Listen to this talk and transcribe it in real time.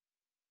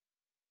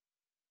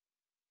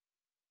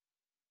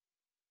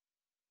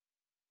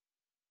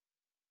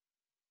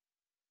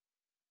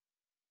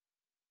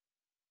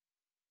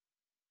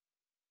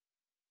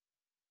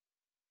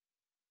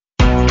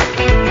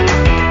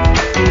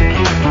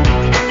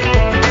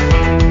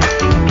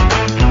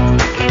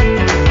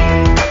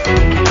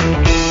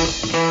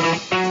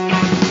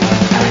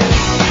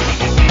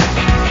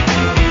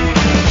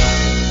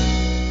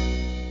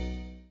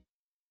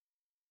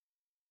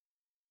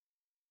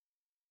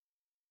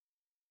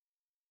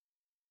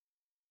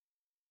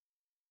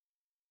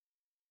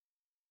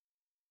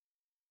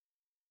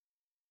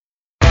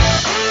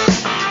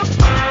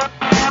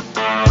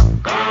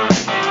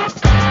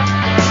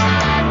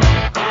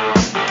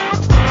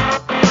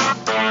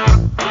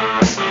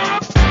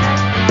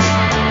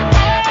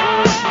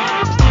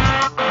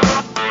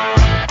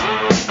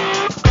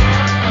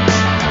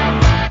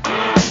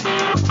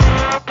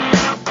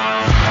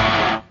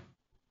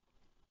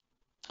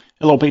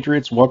Hello,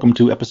 Patriots. Welcome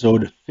to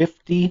episode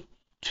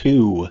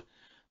 52.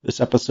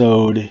 This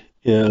episode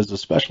is a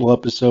special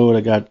episode. I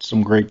got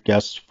some great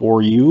guests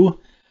for you.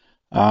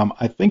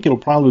 I think it'll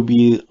probably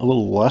be a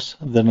little less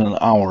than an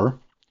hour,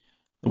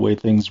 the way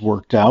things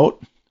worked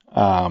out.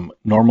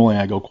 Normally,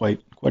 I go quite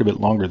a bit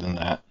longer than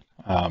that.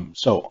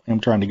 So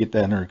I'm trying to get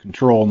that under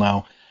control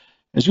now.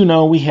 As you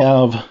know, we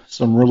have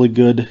some really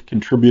good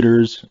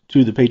contributors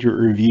to the Patriot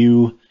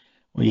Review.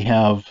 We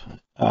have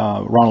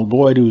Ronald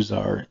Boyd, who's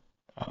our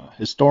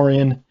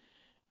historian,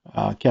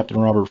 Captain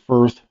Robert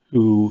Firth,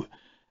 who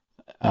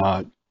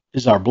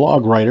is our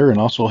blog writer and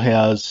also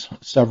has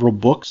several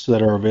books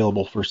that are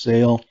available for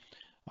sale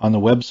on the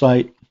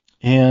website.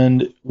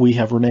 And we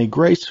have Renee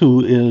Grace,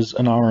 who is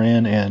an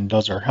RN and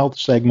does our health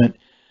segment.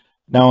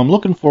 Now, I'm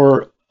looking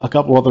for a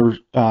couple other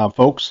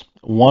folks.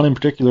 One in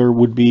particular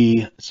would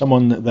be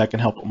someone that can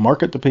help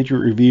market the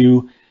Patriot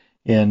Review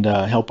and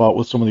help out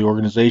with some of the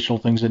organizational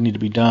things that need to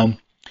be done.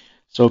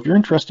 So if you're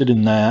interested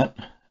in that,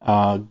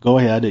 go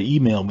ahead and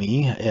email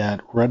me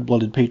at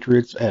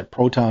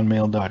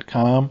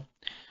redbloodedpatriots@protonmail.com.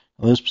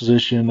 This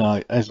position,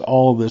 as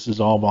all of this is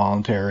all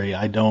voluntary,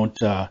 I don't,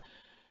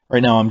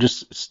 right now I'm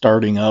just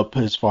starting up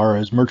as far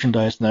as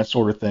merchandise and that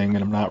sort of thing,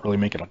 and I'm not really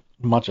making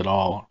much at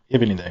all,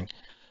 if anything.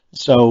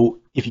 So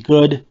if you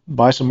could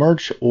buy some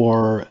merch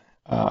or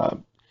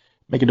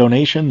make a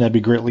donation, that'd be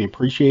greatly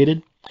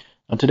appreciated.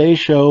 On today's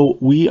show,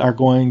 we are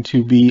going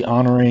to be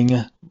honoring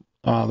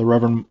the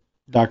Reverend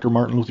Dr.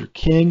 Martin Luther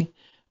King.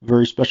 A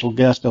very special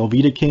guest,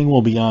 Alveda King,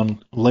 will be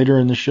on later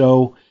in the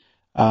show.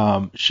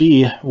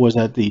 She was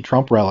at the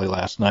Trump rally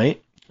last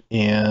night,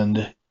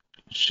 and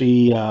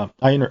I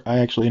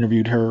actually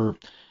interviewed her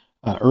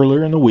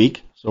earlier in the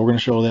week, so we're going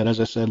to show that, as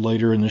I said,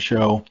 later in the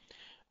show.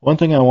 One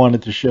thing I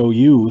wanted to show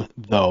you,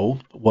 though,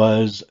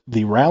 was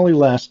the rally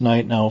last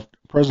night. Now,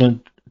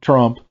 President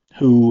Trump,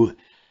 who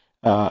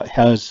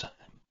has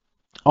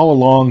all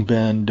along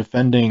been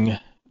defending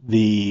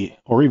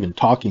or even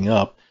talking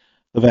up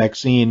the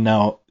vaccine,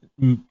 now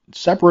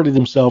separated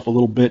himself a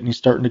little bit, and he's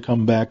starting to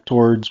come back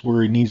towards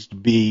where he needs to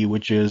be,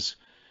 which is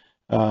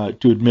to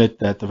admit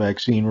that the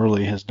vaccine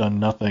really has done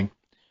nothing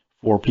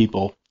for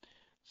people.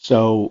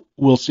 So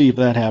we'll see if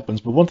that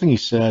happens. But one thing he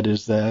said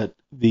is that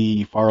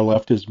the far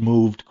left has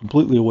moved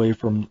completely away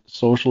from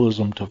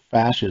socialism to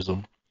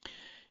fascism,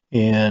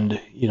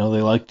 and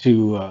they like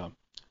to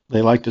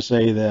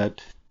say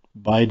that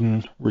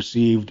Biden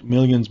received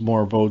millions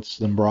more votes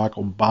than Barack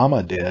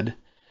Obama did,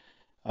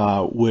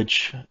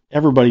 which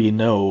everybody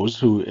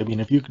knows.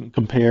 If you can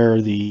compare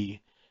the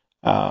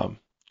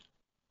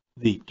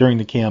during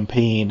the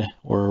campaign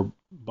where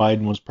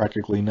Biden was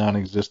practically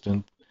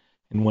non-existent,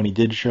 and when he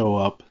did show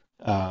up,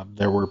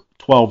 there were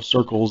 12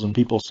 circles and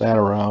people sat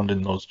around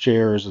in those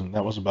chairs, and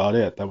that was about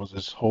it. That was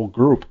his whole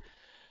group,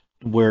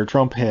 where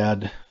Trump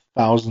had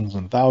thousands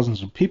and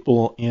thousands of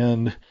people.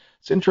 And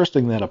it's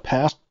interesting that a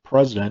past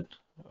president,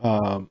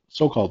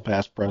 so-called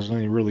past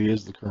president, he really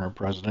is the current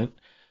president,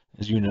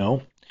 as you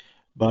know,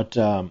 but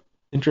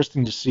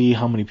interesting to see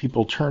how many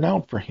people turn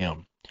out for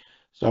him.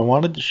 So I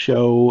wanted to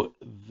show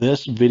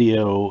this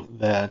video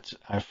that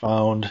I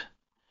found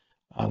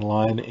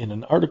online in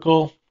an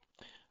article.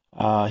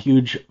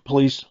 Huge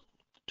police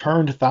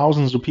turned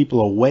thousands of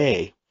people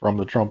away from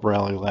the Trump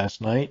rally last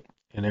night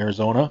in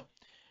Arizona.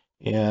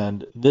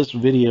 And this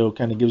video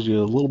kind of gives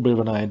you a little bit of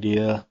an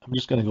idea. I'm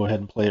just going to go ahead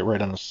and play it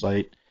right on the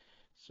site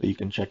so you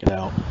can check it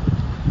out.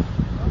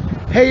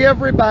 Hey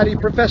everybody,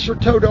 Professor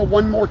Toto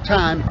one more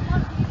time.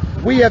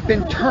 We have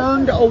been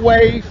turned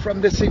away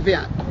from this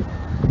event.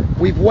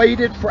 We've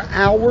waited for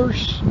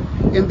hours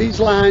in these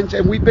lines,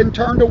 and we've been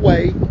turned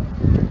away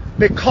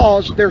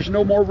because there's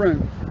no more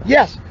room.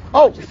 Yes.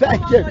 Oh,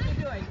 thank you.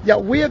 Yeah,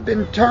 we have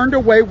been turned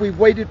away. We've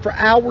waited for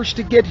hours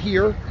to get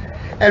here,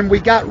 and we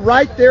got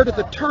right there to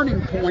the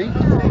turning point,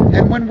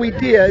 and when we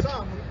did,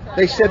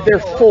 they said they're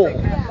full.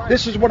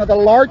 This is one of the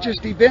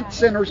largest event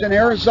centers in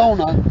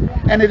Arizona,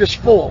 and it is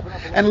full.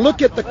 And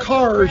look at the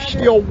cars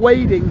still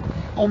waiting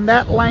on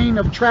that lane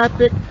of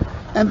traffic,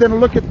 and then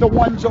look at the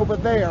ones over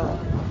there.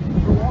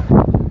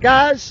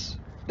 Guys,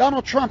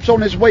 Donald Trump's on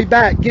his way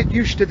back. Get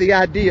used to the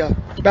idea.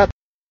 It's about.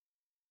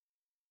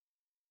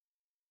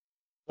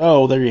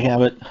 Oh, there you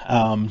have it.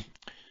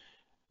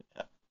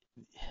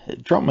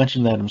 Trump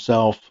mentioned that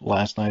himself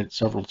last night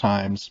several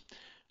times,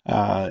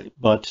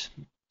 but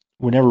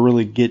we never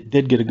really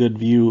did get a good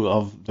view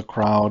of the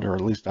crowd, or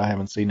at least I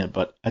haven't seen it.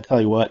 But I tell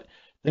you what,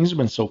 things have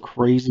been so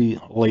crazy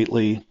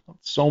lately,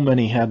 so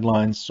many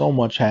headlines, so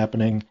much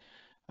happening,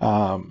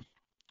 that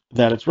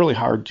it's really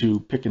hard to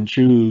pick and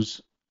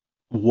choose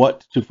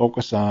what to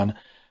focus on.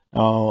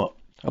 Now,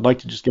 I'd like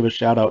to just give a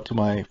shout out to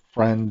my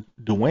friend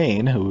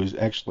Dwayne, who is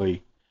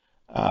actually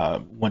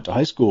went to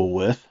high school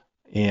with,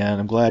 and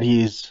I'm glad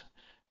he's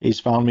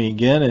found me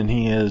again, and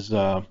he is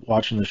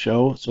watching the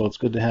show. So it's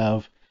good to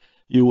have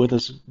you with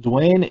us,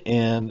 Dwayne.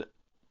 And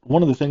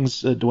one of the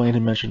things that Dwayne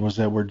had mentioned was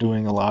that we're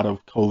doing a lot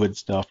of COVID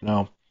stuff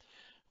now.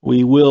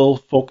 We will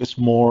focus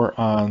more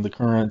on the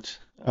current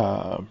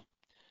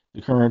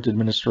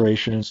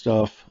administration and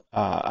stuff.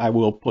 I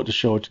will put a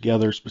show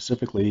together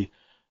specifically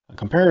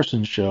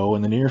comparison show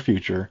in the near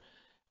future.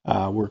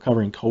 We're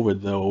covering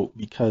COVID though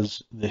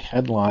because the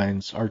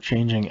headlines are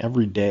changing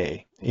every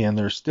day, and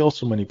there's still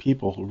so many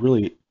people who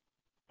really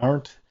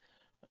aren't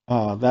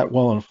that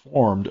well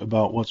informed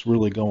about what's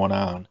really going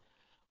on.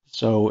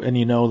 So, and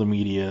the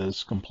media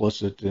is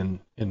complicit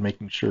in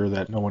making sure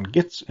that no one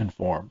gets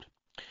informed.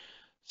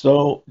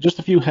 So, just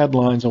a few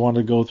headlines I want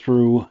to go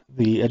through.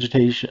 The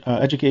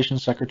Education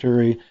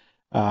Secretary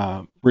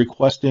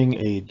requesting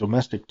a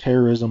domestic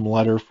terrorism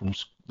letter from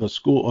a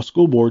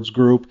school boards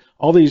group.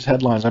 All these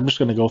headlines I'm just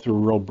going to go through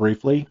real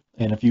briefly,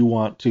 and if you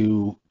want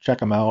to check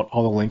them out,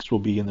 all the links will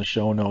be in the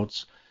show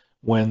notes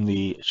when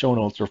the show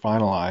notes are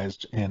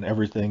finalized and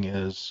everything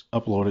is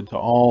uploaded to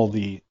all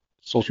the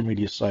social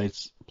media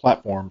sites,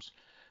 platforms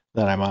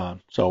that I'm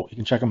on. So you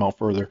can check them out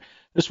further.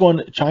 This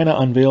one, China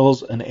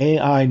unveils an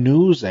AI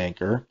news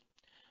anchor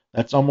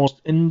that's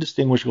almost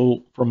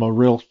indistinguishable from a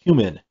real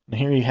human. And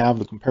here you have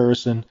the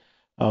comparison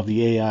of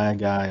the AI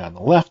guy on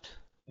the left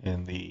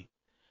and the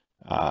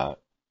uh,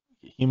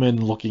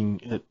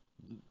 human-looking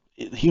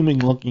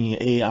human-looking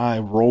AI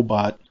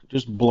robot.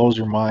 Just blows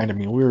your mind. I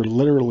mean, we were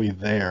literally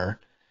there,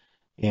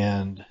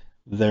 and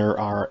there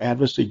are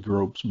advocacy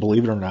groups,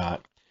 believe it or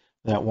not,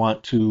 that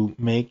want to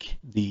make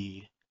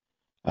the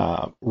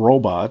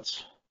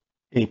robots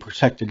a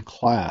protected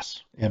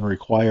class and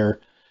require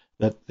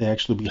that they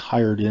actually be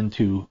hired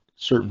into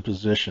certain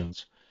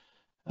positions.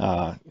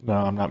 No,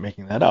 I'm not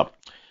making that up.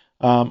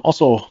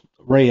 Also,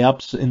 Ray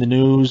Epps in the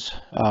news,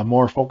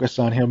 more focus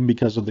on him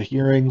because of the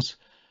hearings.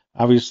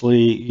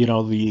 Obviously,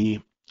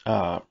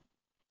 uh,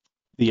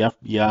 the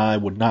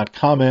FBI would not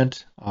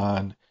comment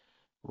on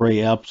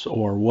Ray Epps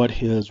or what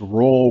his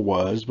role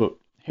was, but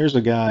here's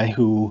a guy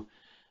who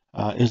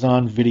is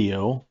on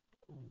video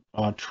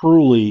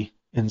truly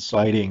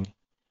inciting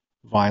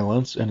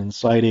violence and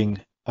inciting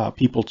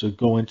people to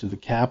go into the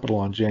Capitol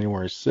on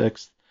January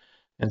 6th,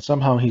 and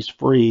somehow he's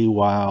free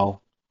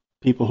while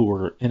people who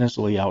were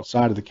innocently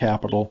outside of the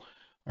Capitol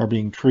are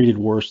being treated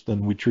worse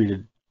than we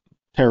treated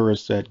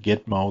terrorists at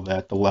Gitmo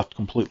that the left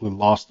completely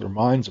lost their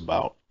minds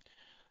about.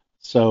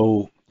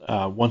 So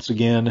once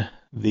again,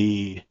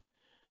 the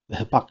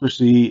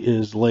hypocrisy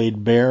is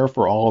laid bare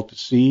for all to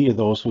see.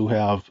 Those who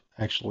have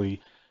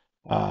actually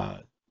uh,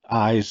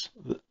 eyes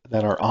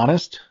that are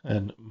honest.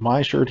 And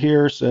my shirt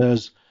here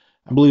says,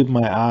 I believe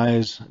my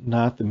eyes,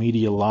 not the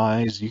media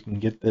lies. You can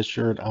get this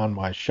shirt on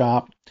my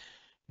shop.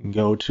 You can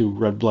go to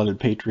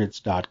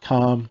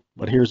redbloodedpatriots.com.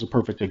 But here's a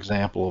perfect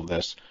example of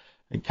this.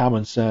 And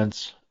common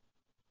sense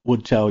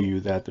would tell you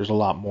that there's a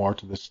lot more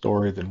to this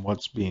story than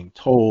what's being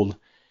told.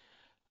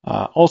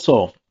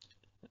 Also,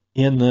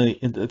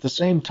 at the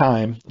same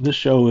time, this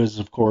show is,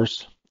 of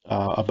course,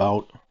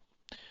 about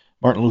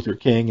Martin Luther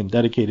King and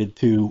dedicated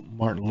to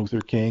Martin Luther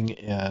King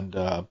and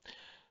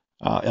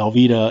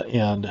Alveda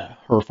and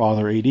her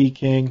father, A.D.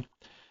 King.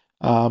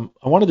 I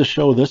wanted to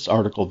show this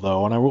article,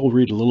 though, and I will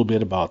read a little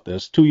bit about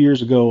this. 2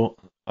 years ago,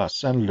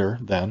 Senator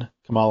then,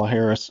 Kamala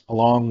Harris,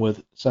 along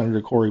with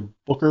Senator Cory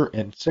Booker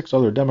and 6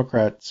 other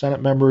Democrat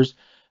Senate members,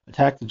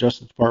 attacked the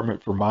Justice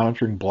Department for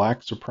monitoring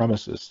black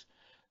supremacists.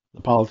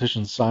 The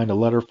politicians signed a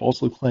letter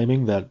falsely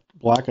claiming that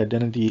black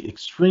identity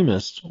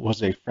extremist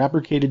was a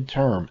fabricated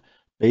term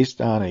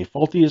based on a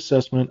faulty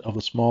assessment of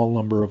a small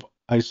number of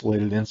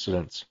isolated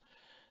incidents.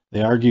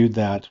 They argued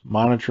that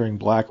monitoring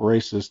black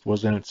racists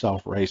was in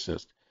itself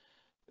racist.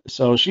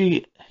 So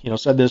she,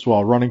 said this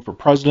while running for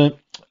president.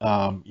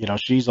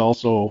 She's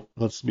also,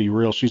 let's be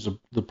real, she's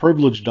the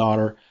privileged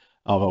daughter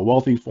of a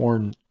wealthy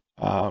foreign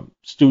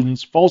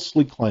students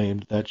falsely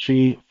claimed that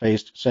she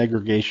faced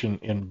segregation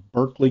in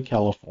Berkeley,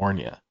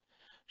 California.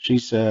 She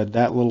said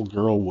that little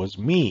girl was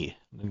me,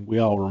 and we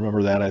all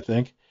remember that, I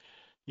think.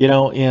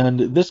 And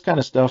this kind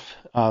of stuff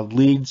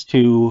leads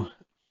to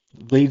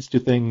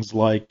things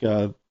like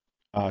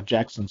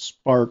Jackson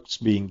Sparks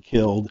being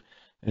killed,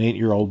 an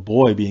 8-year-old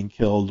boy being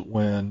killed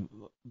when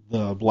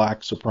the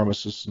black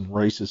supremacist and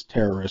racist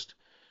terrorist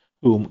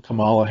whom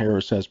Kamala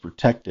Harris has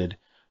protected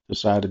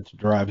decided to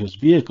drive his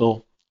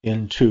vehicle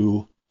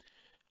into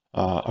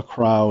a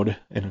crowd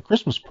in a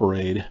Christmas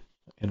parade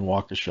in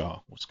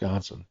Waukesha,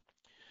 Wisconsin.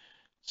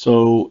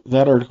 So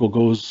that article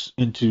goes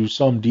into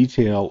some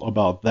detail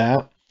about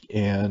that.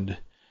 And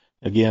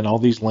again, all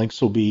these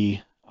links will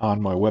be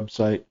on my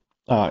website,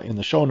 in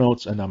the show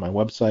notes and on my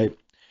website.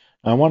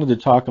 I wanted to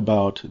talk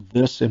about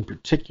this in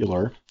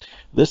particular.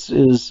 This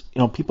is,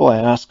 people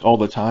ask all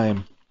the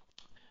time,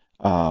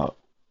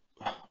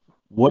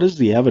 what is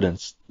the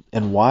evidence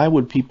and why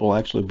would people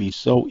actually be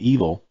so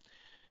evil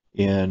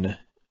in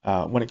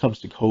when it comes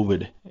to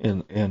COVID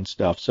and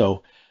stuff?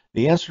 So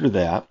the answer to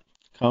that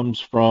comes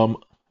from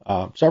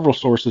several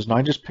sources, and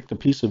I just picked a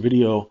piece of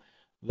video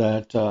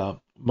that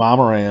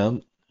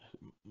Mama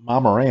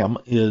Ram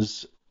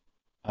is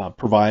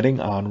providing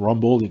on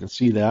Rumble. You can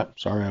see that.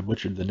 Sorry, I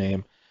butchered the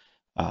name,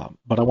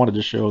 but I wanted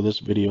to show this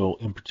video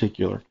in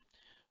particular.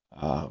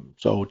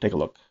 So take a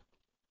look.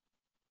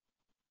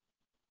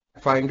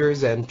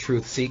 Finders and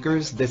truth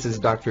seekers, this is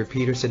Dr.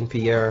 Peterson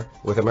Pierre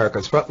with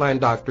America's Frontline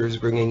Doctors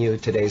bringing you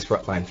today's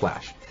Frontline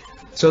Flash.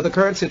 So the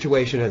current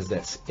situation is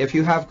this. If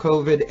you have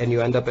COVID and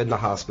you end up in the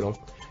hospital,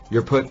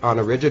 you're put on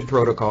a rigid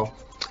protocol,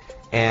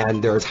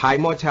 and there's high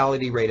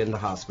mortality rate in the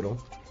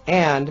hospital,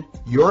 and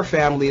your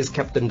family is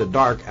kept in the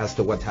dark as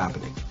to what's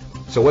happening.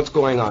 So what's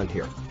going on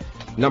here?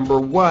 Number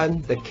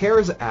one, the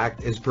CARES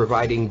Act is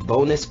providing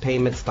bonus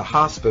payments to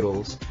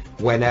hospitals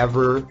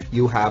whenever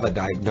you have a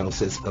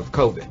diagnosis of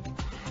COVID.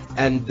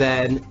 And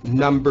then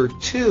number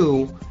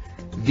two,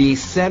 the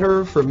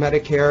Center for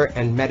Medicare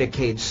and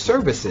Medicaid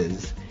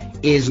Services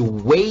is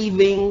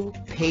waiving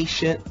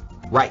patient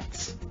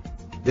rights.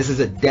 This is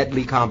a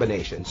deadly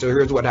combination. So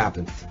here's what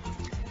happens.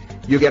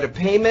 You get a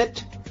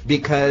payment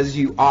because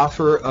you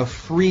offer a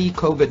free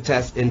COVID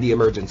test in the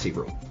emergency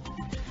room.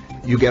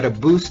 You get a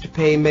boost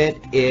payment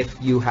if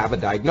you have a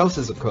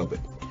diagnosis of COVID.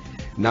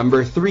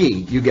 Number three,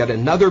 you get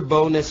another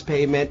bonus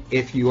payment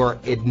if you are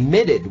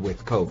admitted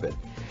with COVID.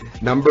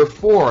 Number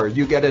four,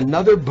 you get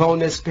another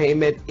bonus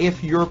payment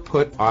if you're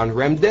put on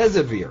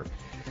remdesivir.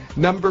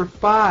 Number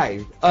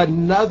five,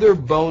 another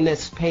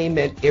bonus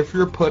payment if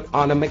you're put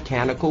on a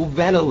mechanical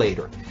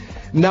ventilator.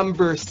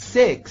 Number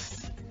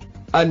six,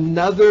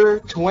 another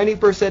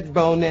 20%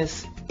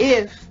 bonus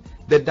if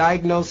the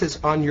diagnosis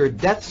on your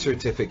death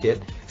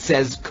certificate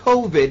says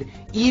COVID,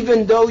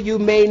 even though you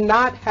may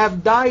not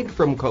have died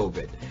from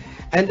COVID.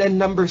 And then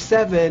number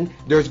seven,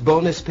 there's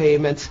bonus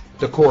payments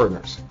to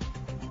coroners.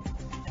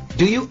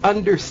 Do you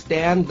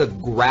understand the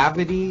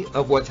gravity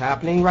of what's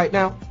happening right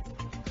now?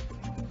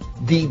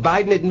 The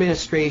Biden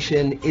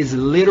administration is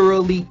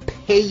literally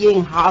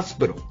paying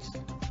hospitals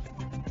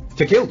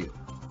to kill you.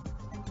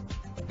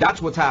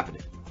 That's what's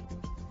happening.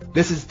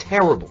 This is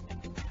terrible.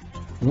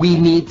 We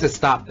need to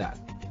stop that.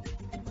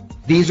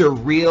 These are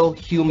real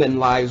human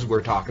lives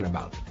we're talking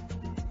about.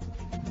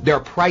 They're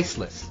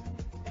priceless.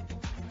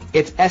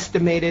 It's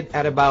estimated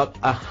at about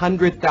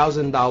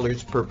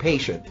 $100,000 per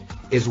patient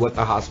is what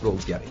the hospital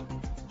is getting.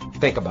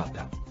 Think about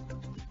that.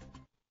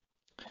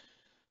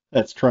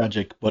 That's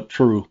tragic, but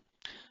true.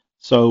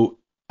 So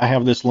I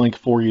have this link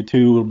for you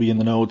too. It'll be in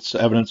the notes.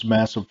 Evidence of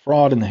massive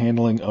fraud in the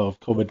handling of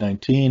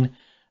COVID-19.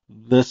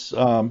 This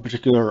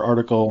particular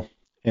article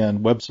and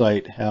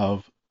website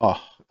have a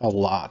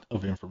lot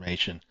of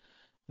information.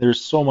 There's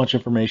so much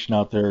information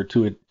out there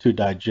to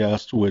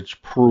digest,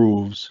 which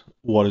proves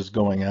what is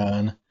going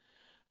on.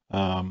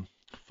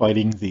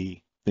 Fighting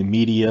the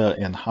media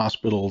and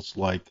hospitals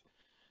like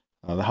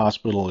the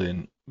hospital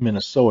in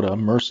Minnesota,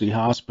 Mercy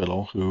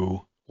Hospital,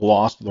 who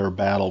lost their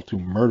battle to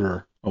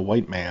murder a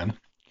white man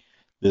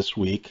this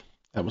week.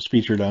 That was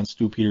featured on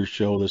Stu Peters'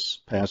 show this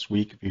past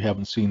week. If you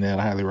haven't seen that,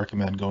 I highly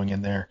recommend going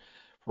in there.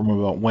 From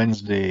about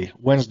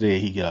Wednesday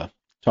he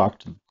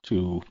talked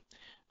to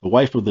the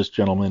wife of this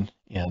gentleman,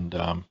 and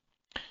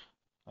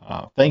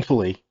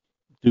thankfully,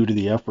 due to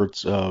the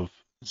efforts of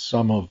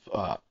some of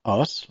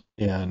us,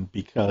 and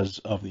because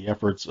of the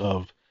efforts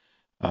of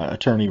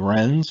Attorney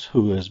Renz,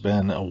 who has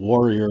been a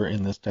warrior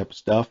in this type of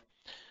stuff,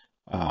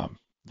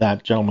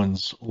 that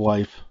gentleman's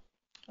life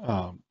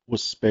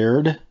was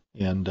spared,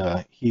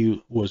 and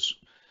he was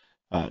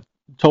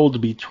told to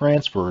be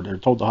transferred, or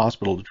told the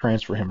hospital to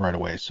transfer him right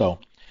away. So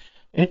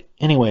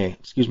anyway,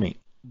 excuse me,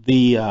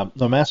 the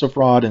massive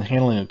fraud and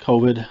handling of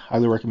COVID,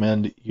 highly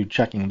recommend you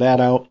checking that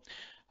out.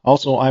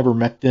 Also,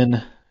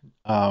 ivermectin.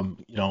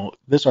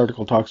 This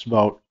article talks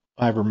about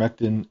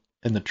ivermectin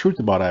and the truth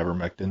about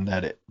ivermectin,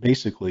 that it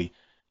basically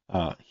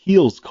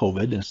heals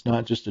COVID. It's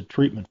not just a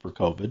treatment for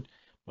COVID,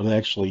 but it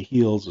actually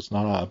heals. It's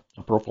not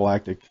a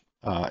prophylactic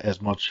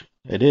as much.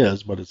 It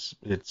is, but it's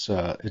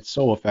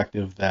so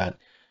effective that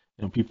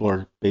people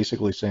are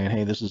basically saying,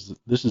 hey, this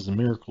is a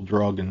miracle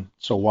drug, and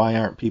so why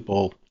aren't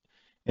people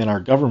in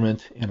our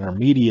government, in our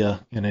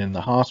media, and in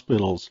the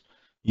hospitals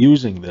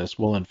using this?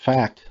 Well, in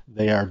fact,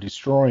 they are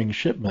destroying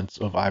shipments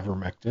of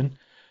ivermectin.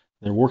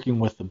 They're working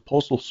with the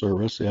Postal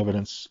Service, the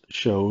evidence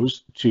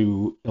shows,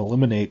 to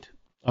eliminate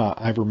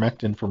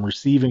ivermectin from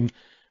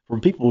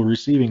people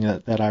receiving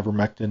that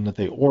ivermectin that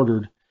they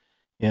ordered,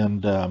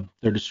 and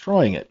they're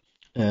destroying it.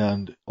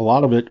 And a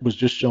lot of it was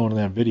just shown in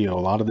that video. A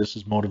lot of this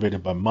is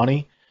motivated by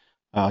money.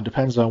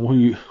 Depends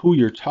on who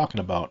you're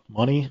talking about,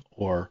 money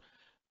or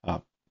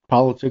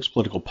politics,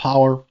 political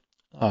power.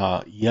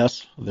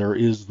 Yes, there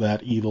is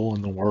that evil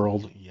in the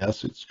world.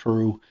 Yes, it's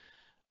true.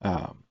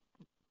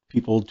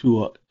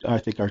 People I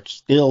think, are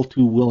still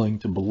too willing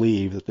to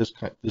believe that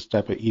this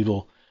type of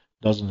evil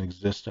doesn't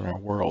exist in our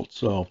world.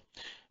 So,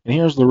 and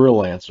here's the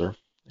real answer.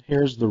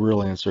 Here's the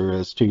real answer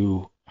as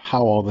to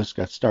how all this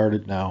got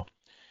started. Now,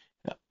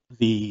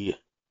 the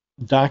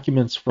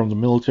documents from the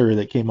military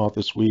that came out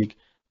this week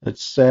that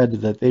said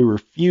that they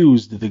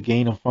refused the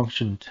gain of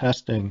function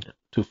testing,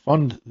 to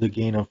fund the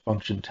gain of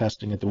function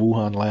testing at the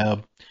Wuhan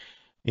lab,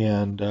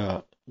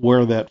 and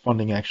where that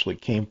funding actually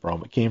came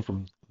from. It came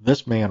from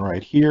this man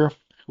right here,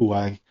 who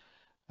I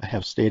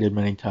have stated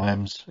many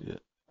times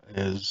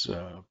is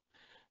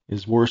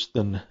worse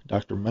than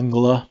Dr.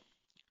 Mengele,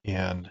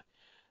 and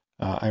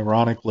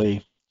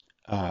ironically,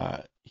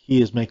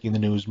 he is making the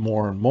news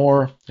more and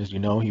more. As you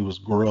know, he was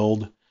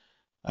grilled.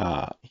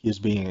 He is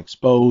being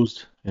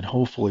exposed, and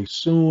hopefully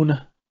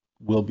soon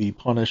will be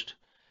punished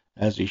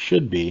as he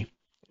should be,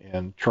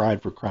 and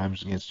tried for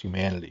crimes against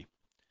humanity.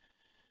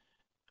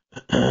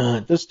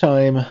 At this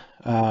time,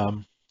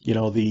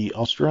 the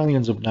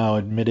Australians have now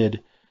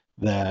admitted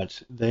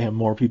that they have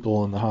more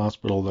people in the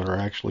hospital that are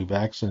actually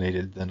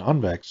vaccinated than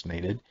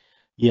unvaccinated,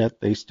 yet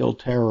they still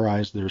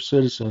terrorize their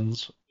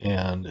citizens,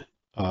 and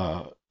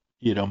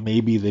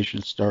maybe they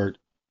should start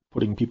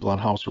putting people on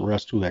house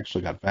arrest who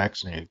actually got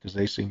vaccinated, because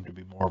they seem to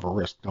be more of a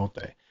risk, don't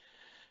they? At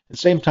the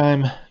same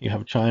time, you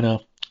have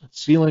China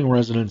sealing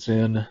residents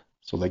in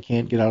so they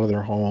can't get out of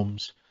their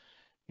homes.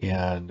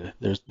 And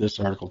this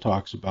article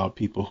talks about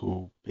people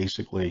who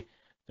basically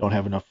don't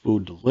have enough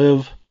food to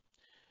live.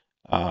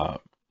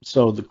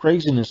 So the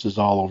craziness is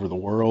all over the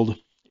world,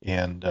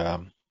 and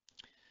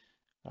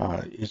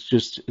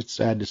it's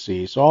sad to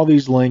see. So all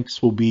these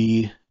links will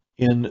be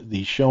in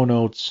the show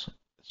notes,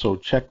 so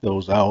check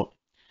those out.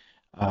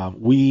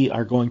 We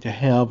are going to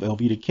have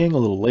Alveda King a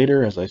little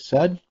later, as I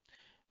said,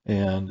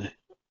 and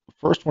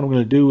first what I'm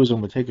going to do is I'm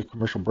going to take a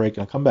commercial break,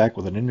 and I'll come back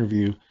with an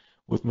interview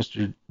with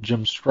Mr.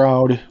 Jim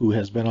Stroud, who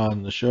has been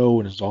on the show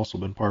and has also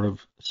been part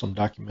of some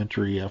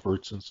documentary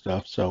efforts and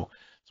stuff. So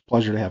it's a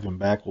pleasure to have him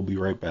back. We'll be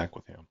right back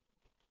with him.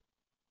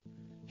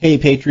 Hey,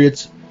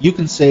 Patriots, you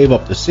can save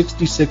up to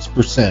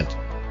 66%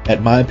 at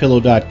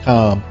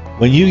MyPillow.com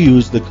when you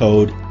use the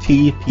code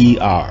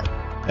TPR.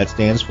 That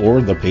stands for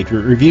The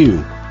Patriot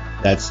Review.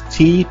 That's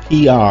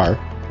TPR,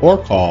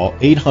 or call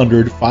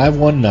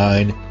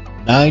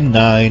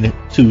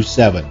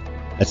 800-519-9927.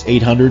 That's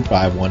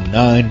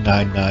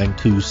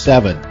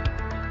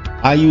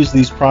 800-519-9927. I use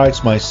these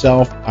products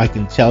myself. I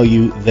can tell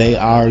you they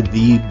are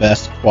the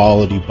best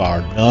quality,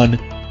 bar none.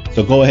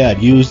 So go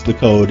ahead, use the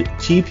code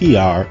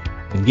TPR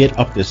and get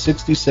up to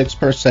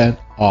 66%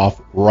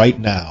 off right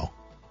now.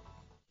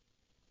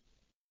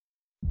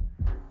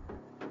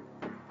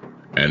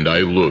 And I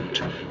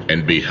looked,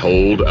 and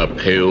behold a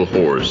pale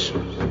horse,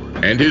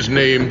 and his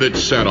name that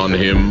sat on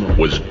him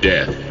was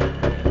Death,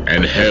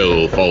 and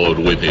hell followed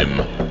with him.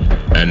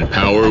 And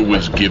power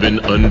was given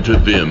unto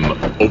them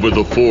over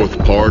the fourth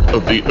part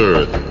of the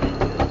earth,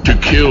 to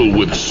kill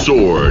with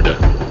sword,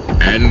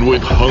 and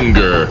with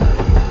hunger,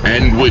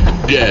 and with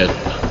death,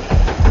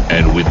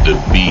 and with the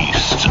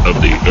beasts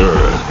of the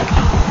earth.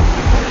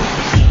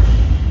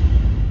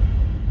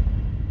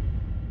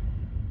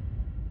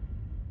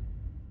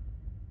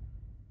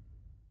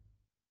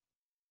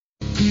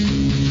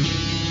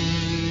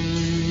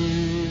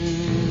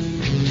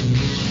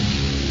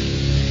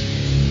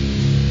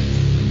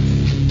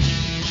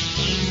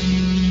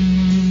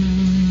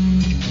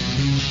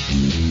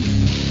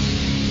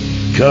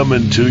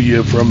 Coming to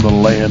you from the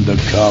land of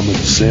common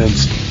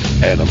sense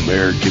and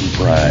American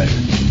pride.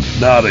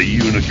 Not a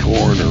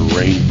unicorn or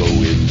rainbow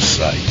in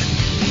sight.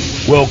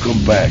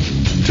 Welcome back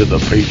to the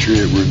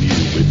Patriot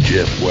Review with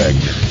Jeff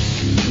Wagner.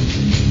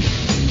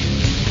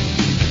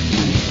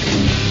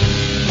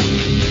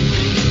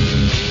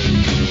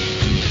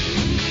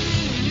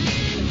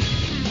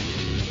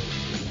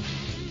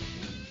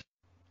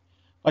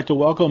 I'd like to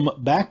welcome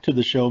back to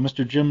the show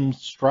Mr. Jim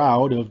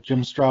Stroud of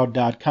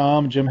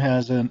jimstroud.com. Jim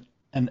has an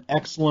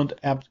excellent,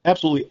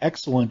 absolutely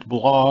excellent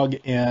blog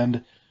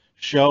and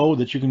show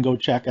that you can go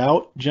check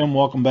out. Jim,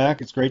 welcome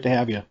back. It's great to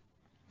have you.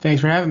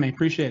 Thanks for having me.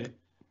 Appreciate it.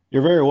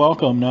 You're very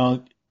welcome.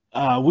 Now,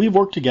 we've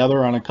worked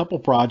together on a couple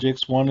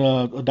projects. One,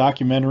 a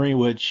documentary,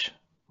 which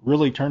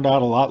really turned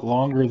out a lot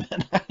longer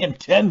than I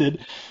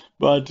intended,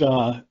 but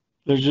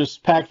there's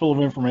just packed full of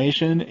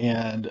information,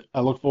 and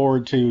I look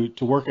forward to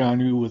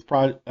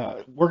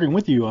working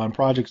with you on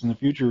projects in the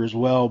future as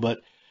well.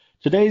 But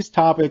today's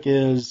topic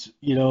is,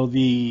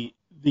 the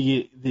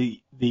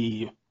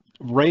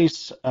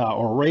race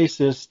or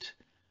racist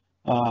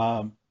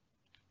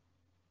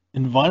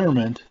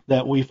environment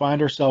that we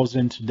find ourselves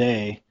in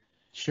today.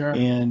 Sure.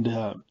 And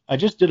I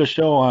just did a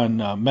show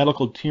on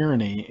medical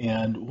tyranny,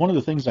 and one of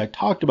the things I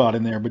talked about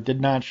in there but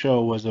did not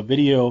show was a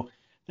video. I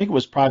think it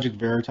was Project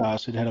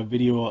Veritas. It had a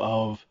video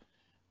of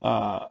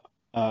a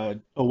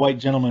white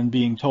gentleman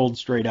being told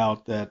straight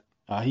out that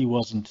he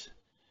wasn't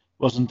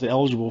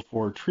eligible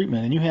for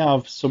treatment, and you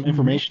have some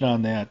information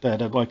on that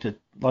I'd like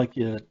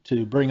you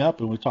to bring up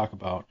and we'll talk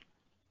about.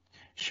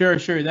 Sure.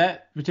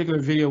 That particular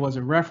video was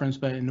a reference,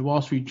 but in the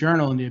Wall Street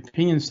Journal, in the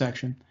opinion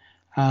section,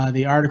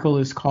 the article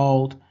is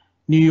called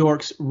New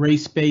York's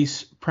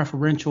Race-Based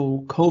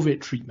Preferential COVID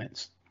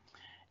Treatments.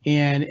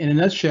 And in a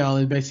nutshell,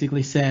 it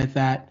basically said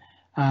that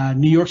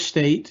New York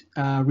State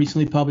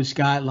recently published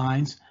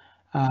guidelines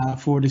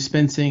for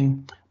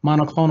dispensing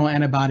monoclonal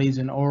antibodies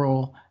and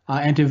oral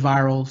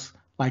antivirals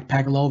like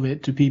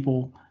Paxlovid to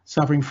people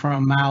suffering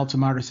from mild to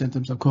moderate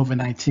symptoms of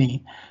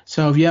COVID-19.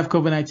 So if you have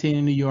COVID-19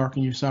 in New York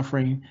and you're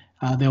suffering,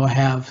 they will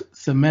have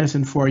some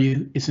medicine for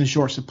you. It's in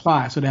short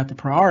supply, so they have to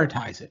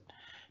prioritize it.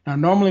 Now,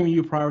 normally when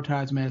you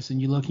prioritize medicine,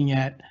 you're looking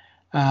at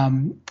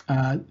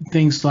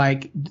things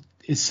like,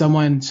 is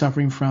someone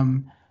suffering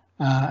from,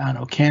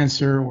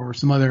 cancer or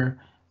some other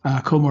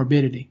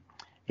comorbidity?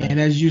 And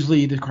that's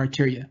usually the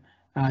criteria.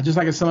 Just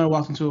like if someone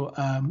walks into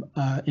an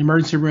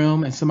emergency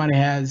room and somebody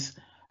has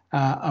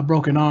a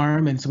broken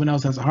arm and someone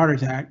else has a heart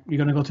attack, you're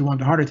going to go to one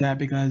with a heart attack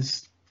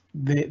because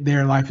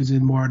their life is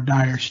in more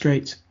dire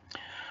straits.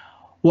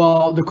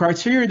 Well, the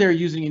criteria they're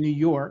using in New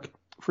York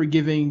for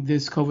giving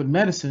this COVID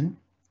medicine,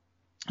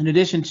 in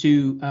addition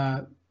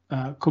to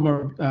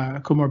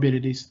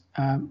comorbidities,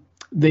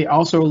 they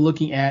also are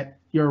looking at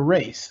your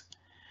race,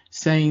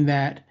 saying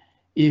that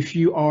if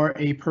you are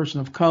a person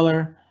of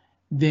color,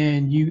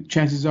 then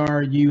chances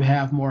are you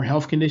have more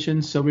health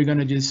conditions. So we're going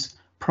to just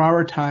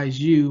prioritize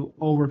you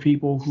over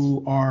people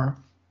who are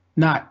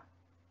not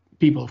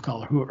people of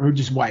color, who are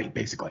just white,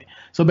 basically.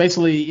 So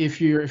basically, if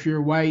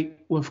you're white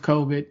with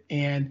COVID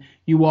and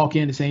you walk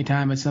in at the same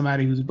time as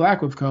somebody who's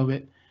black with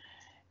COVID,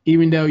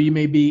 even though you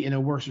may be in a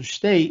worse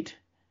state,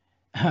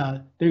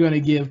 they're going to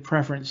give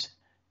preference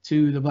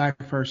to the black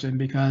person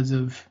because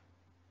of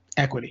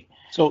equity.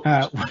 So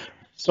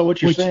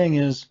what you're saying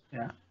is,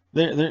 yeah,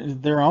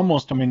 they're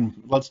almost. I mean,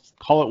 let's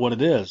call it what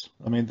it is.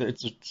 I mean,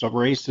 it's a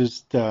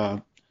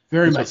racist.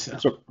 Very much so.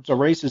 It's a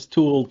racist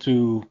tool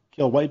to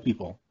kill white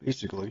people,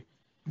 basically.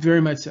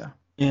 Very much so.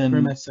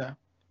 Very much so.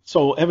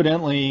 So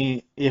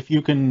evidently, if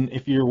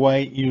you're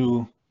white,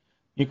 you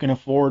can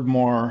afford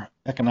more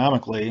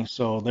economically,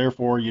 so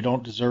therefore you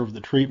don't deserve the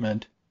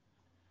treatment.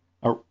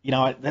 Or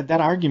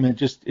that argument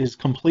just is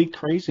complete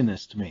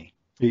craziness to me.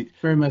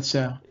 Very much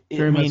so.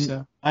 Very much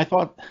so. I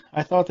thought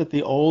that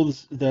the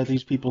oaths that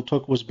these people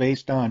took was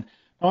based on.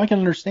 Now I can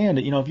understand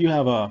it. If you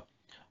have a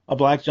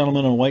black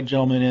gentleman and a white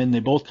gentleman in, they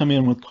both come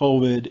in with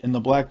COVID, and the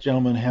black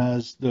gentleman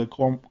has the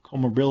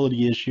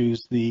comorbidity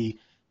issues, the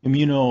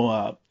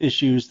immuno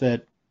issues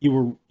that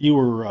you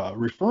were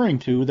referring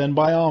to, then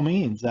by all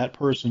means that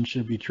person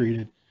should be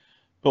treated.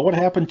 But what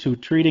happened to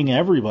treating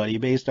everybody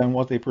based on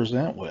what they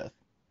present with?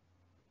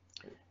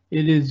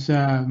 It is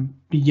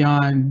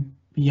beyond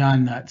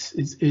nuts.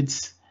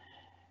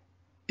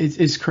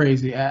 It's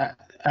crazy.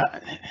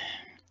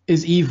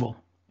 It's evil.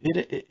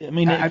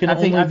 I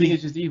think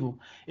it's just evil.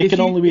 It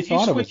can only be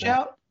thought of as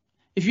that.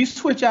 If you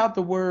switch out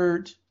the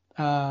word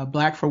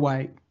black for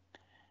white,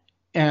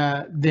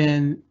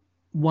 then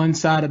one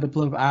side of the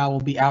political aisle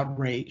will be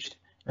outraged,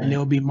 right, and there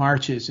will be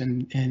marches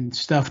and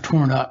stuff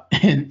torn up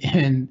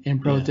in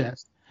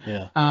protest.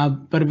 Yeah.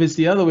 But if it's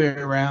the other way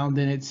around,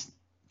 then it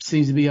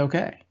seems to be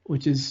okay,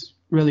 which is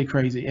really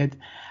crazy.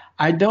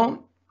 I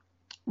don't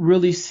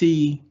really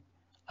see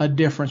a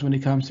difference when it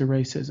comes to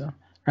racism.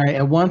 Right.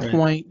 At one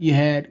point, you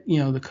had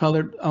the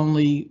colored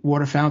only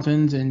water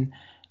fountains, and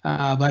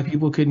black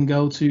people couldn't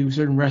go to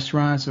certain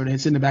restaurants, or they'd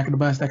sit in the back of the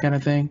bus, that kind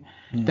of thing.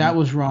 Mm-hmm. That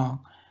was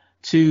wrong.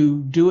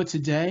 To do it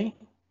today,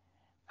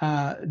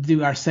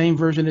 do our same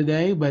version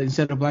today, but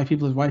instead of black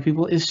people as white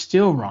people, is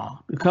still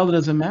wrong. The color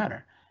doesn't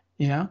matter,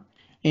 And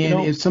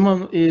if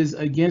someone is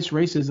against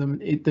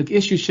racism, the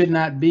issue should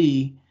not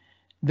be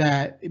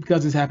that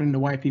because it's happening to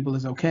white people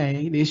is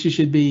okay. The issue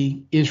should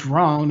be it's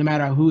wrong, no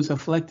matter who's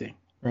afflicting.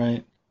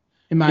 Right.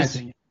 In my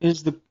opinion.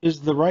 Is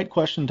the right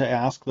question to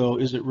ask, though,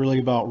 is it really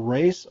about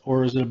race,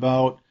 or is it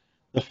about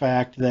the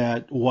fact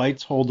that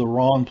whites hold the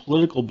wrong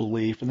political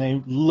belief and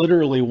they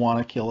literally want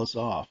to kill us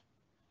off?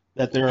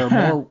 That there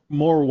are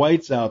more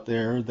whites out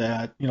there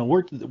that,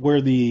 we're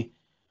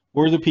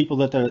the people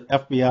that the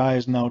FBI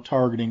is now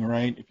targeting,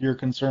 right? If you're a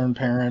concerned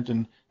parent,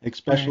 and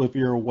especially if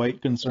you're a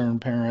white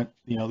concerned parent,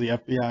 the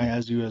FBI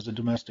has you as a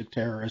domestic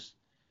terrorist.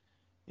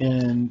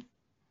 And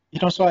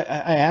so I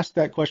asked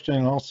that question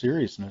in all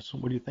seriousness.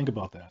 What do you think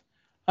about that?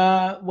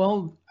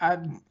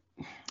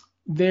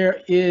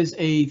 There is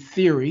a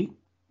theory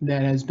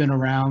that has been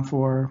around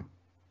for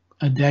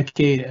a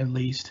decade at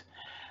least,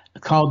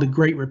 called the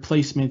Great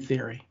Replacement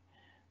Theory,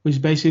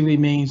 which basically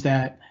means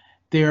that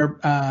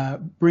they're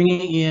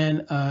bringing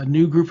in a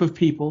new group of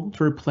people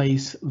to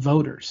replace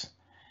voters.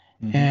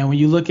 Mm-hmm. And when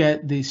you look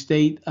at the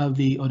state or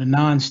the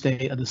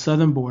non-state of the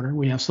southern border,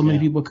 we have so many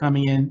people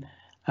coming in,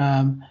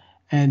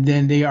 and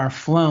then they are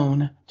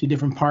flown to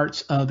different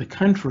parts of the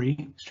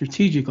country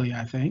strategically,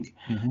 I think,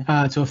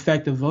 to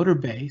affect the voter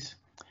base.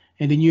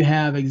 And then you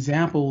have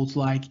examples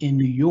like in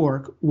New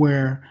York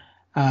where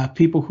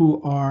people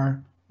who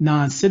are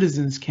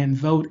non-citizens can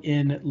vote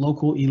in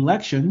local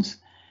elections.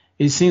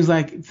 It seems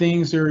like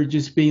things are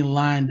just being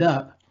lined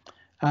up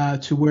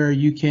to where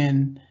you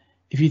can,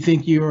 if you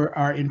think you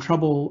are in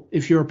trouble,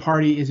 if your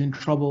party is in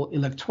trouble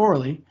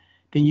electorally,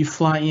 then you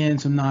fly in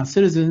some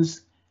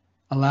non-citizens,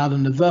 allow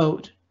them to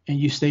vote, and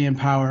you stay in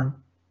power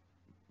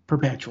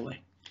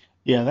perpetually.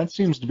 Yeah, that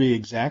seems to be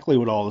exactly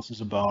what all this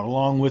is about,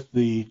 along with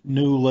the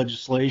new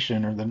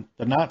legislation, or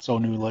the not so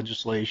new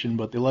legislation,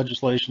 but the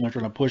legislation they're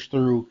trying to push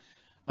through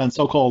on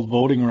so-called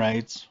voting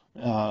rights,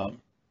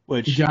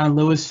 which John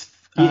Lewis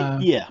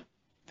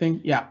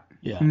thing, yeah.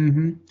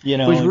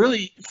 Mm-hmm. Which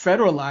really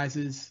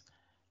federalizes.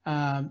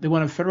 They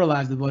want to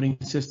federalize the voting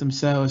system,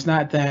 so it's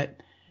not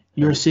that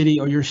your city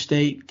or your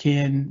state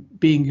can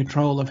be in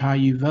control of how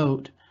you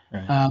vote.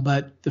 Right.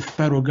 But the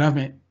federal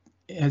government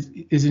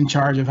is in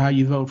charge of how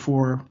you vote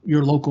for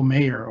your local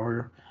mayor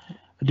or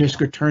a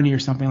district attorney or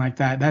something like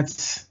that.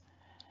 That's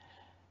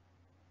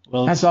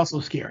also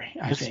scary,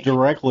 I think. It's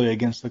directly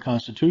against the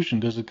Constitution,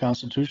 because the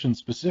Constitution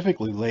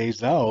specifically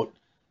lays out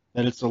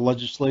that it's the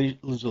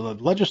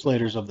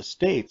legislators of the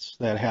states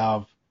that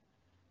have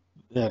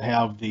that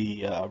have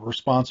the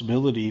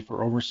responsibility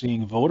for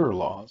overseeing voter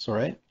laws,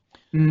 right?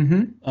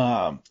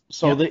 Mm-hmm.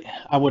 So Yep.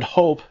 I would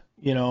hope,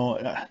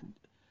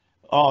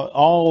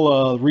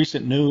 all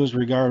recent news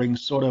regarding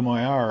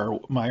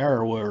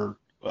Sotomayor were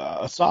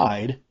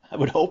aside, I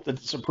would hope that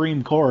the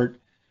Supreme Court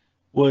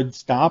would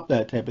stop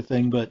that type of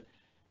thing. But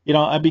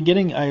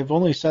I've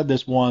only said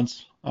this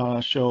once,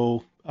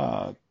 show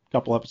a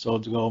couple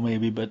episodes ago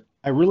maybe, but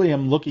I really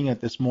am looking at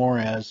this more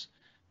as,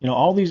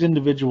 all these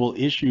individual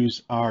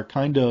issues are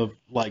kind of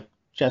like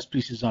chess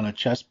pieces on a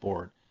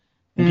chessboard.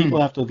 And people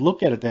Mm. have to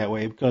look at it that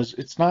way because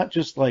it's not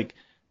just like,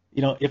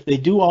 if they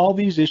do all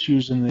these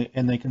issues and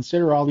they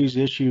consider all these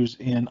issues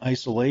in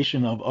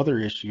isolation of other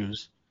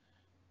issues,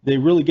 they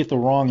really get the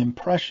wrong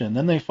impression.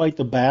 Then they fight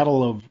the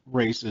battle of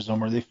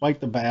racism or they fight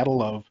the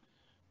battle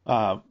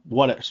of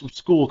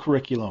school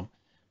curriculum.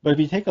 But if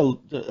you take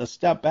a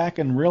step back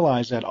and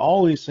realize that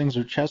all these things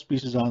are chess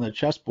pieces on the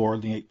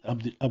chessboard, the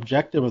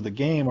objective of the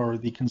game or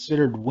the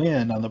considered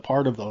win on the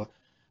part of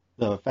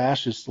the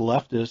fascist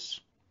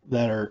leftists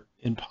that are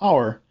in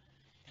power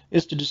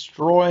is to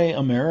destroy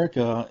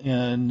America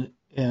and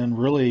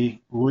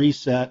really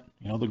reset,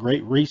 the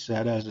Great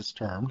Reset as it's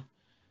termed,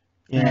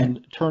 Right.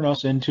 and turn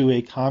us into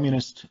a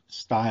communist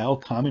style,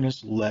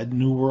 communist led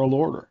new world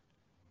order.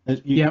 You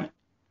Yep.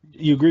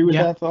 you agree with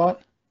Yep. that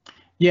thought?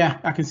 Yeah,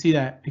 I can see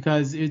that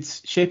because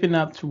it's shaping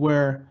up to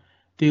where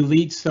the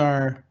elites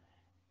are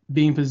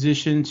being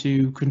positioned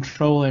to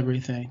control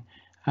everything.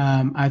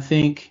 I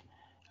think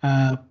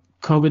uh,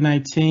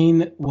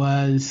 COVID-19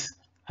 was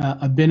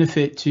a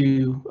benefit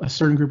to a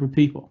certain group of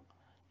people.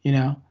 You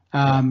know,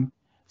 Yeah.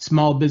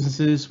 small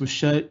businesses were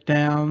shut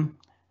down,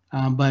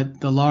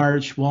 but the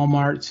large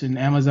Walmarts and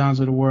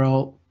Amazons of the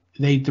world,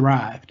 they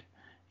thrived.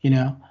 You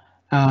know,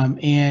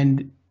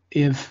 and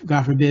if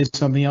God forbid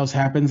something else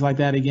happens like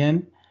that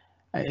again,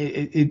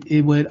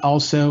 it would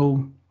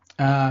also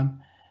uh,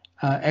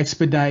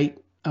 expedite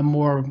a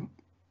more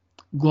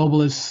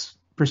globalist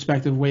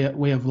perspective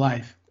way of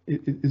life.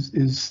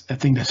 Is I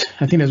think that's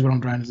what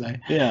I'm trying to say.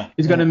 Yeah.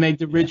 It's going to Yeah. make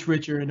the Yeah. rich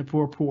richer and the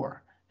poor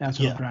poor. That's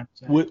what I'm Yeah. trying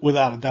to say.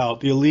 Without a doubt,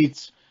 the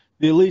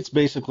elites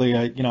basically,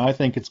 I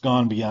think it's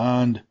gone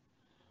beyond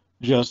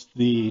just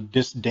the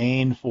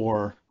disdain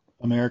for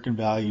American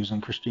values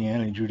and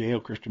Christianity,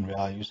 Judeo-Christian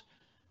values.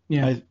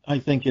 Yeah. I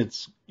think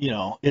it's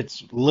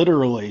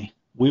literally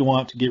we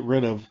want to get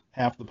rid of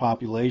half the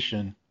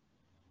population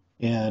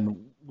and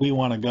we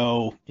want to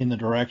go in the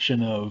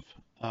direction of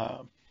uh,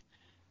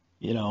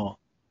 you know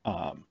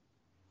um,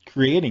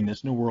 creating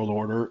this new world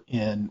order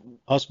and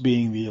us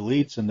being the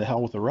elites and the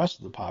hell with the rest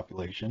of the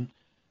population.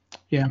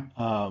 Yeah.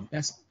 Um,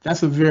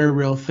 That's a very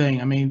real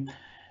thing. I mean,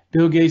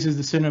 Bill Gates is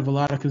the center of a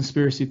lot of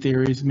conspiracy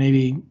theories.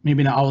 Maybe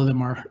not all of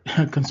them are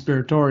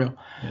conspiratorial.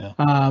 yeah,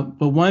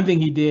 But one thing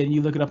he did, and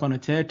you look it up on a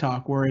TED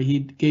Talk, where he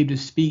gave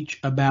this speech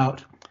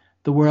about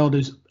the world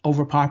is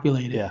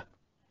overpopulated yeah,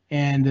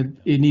 and that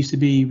it needs to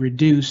be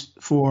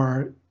reduced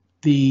for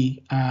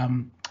the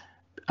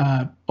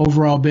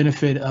overall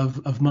benefit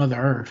of Mother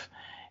Earth.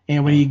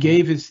 And when he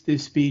gave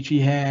this speech, he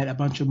had a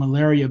bunch of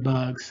malaria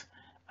bugs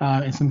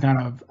in some kind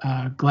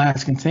of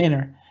glass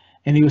container,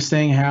 and he was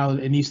saying how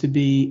it needs to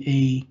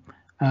be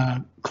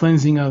a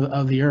cleansing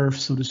of the earth,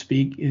 so to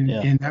speak,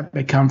 yeah, and that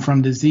may come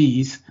from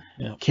disease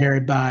yeah,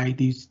 carried by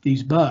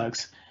these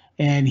bugs.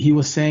 And he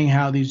was saying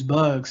how these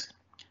bugs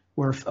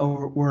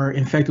were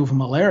infected with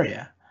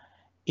malaria,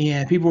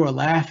 and people were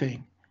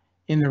laughing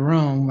in the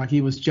room like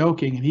he was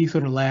joking, and he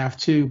sort of laughed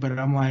too. But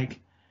I'm like,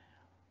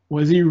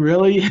 was he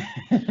really?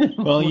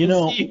 well, Was he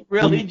when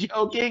really you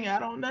joking? I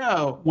don't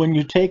know. when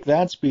you take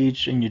that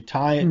speech and you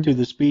tie it to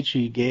the speech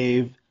he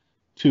gave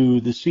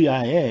to the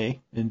CIA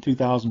in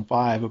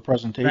 2005, a Right?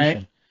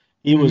 presentation,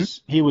 he Hmm.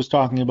 was he was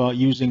talking about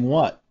using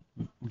what?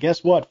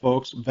 Guess what,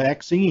 folks?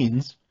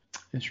 Vaccines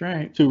That's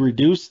right. to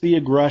reduce the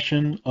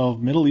aggression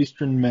of Middle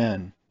Eastern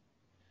men.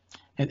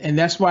 And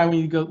that's why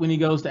when he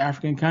goes to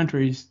African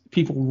countries,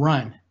 people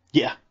run.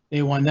 Yeah,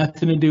 They want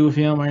nothing to do with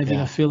him or anything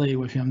yeah, affiliated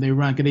with him. They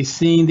run because they've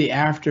seen the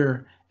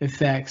after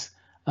effects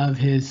of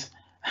his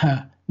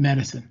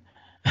medicine,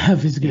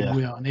 of his yeah.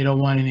 goodwill, and they don't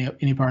want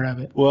any part of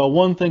it. Well,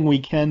 one thing we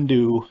can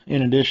do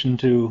in addition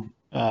to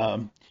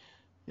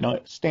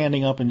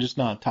standing up and just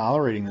not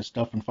tolerating this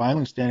stuff and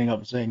finally standing up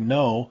and saying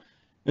no,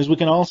 is we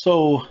can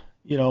also,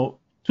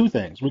 two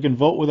things. We can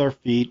vote with our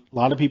feet. A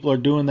lot of people are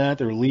doing that.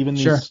 They're leaving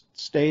Sure. these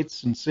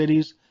states and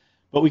cities.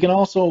 But we can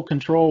also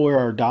control where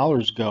our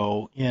dollars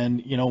go.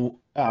 And,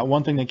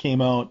 one thing that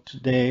came out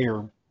today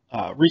or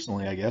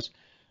recently, I guess,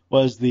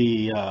 was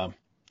the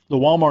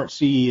Walmart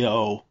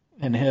CEO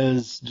and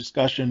his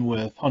discussion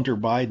with Hunter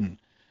Biden.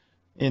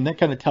 And that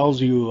kind of tells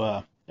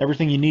you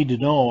everything you need to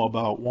know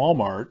about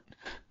Walmart,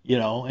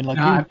 and like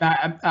No,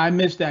 I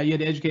missed that. You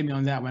had to educate me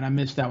on that one. I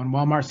missed that one.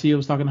 Walmart CEO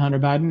was talking to Hunter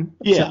Biden.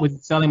 yeah, Was he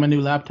selling my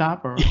new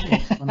laptop or what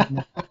was going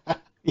on there?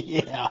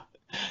 yeah.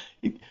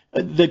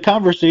 The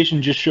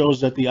conversation just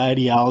shows that the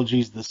ideology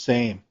is the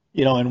same,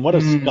 and what a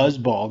Mm.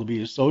 scuzzball to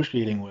be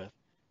associating with,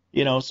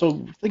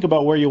 so think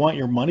about where you want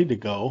your money to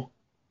go,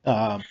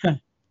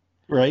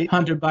 right?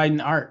 Hunter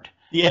Biden art.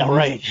 Yeah,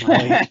 right,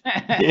 right.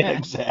 Yeah,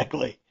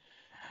 exactly.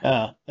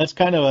 That's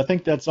kind of, I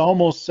think that's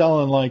almost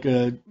selling like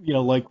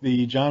like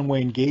the John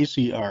Wayne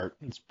Gacy art.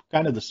 It's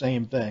kind of the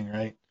same thing,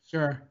 right?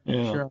 Sure,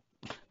 Yeah. sure,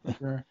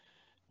 sure.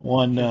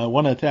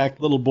 One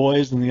attacked little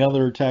boys and the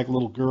other attacked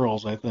little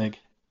girls, I think.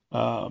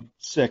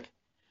 Sick.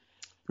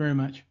 Very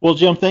much. Well,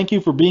 Jim, thank you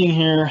for being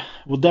here.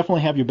 We'll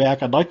definitely have you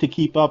back. I'd like to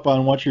keep up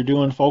on what you're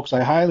doing, folks.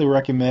 I highly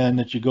recommend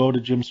that you go to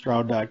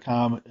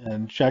jimstroud.com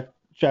and check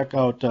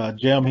out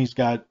Jim. He's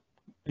got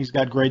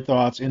great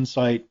thoughts,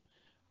 insight,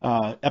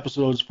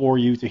 episodes for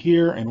you to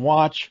hear and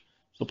watch.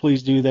 So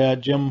please do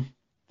that. Jim,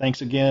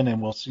 thanks again, and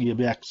we'll see you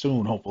back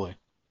soon, hopefully.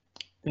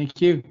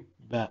 Thank you. You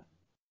bet.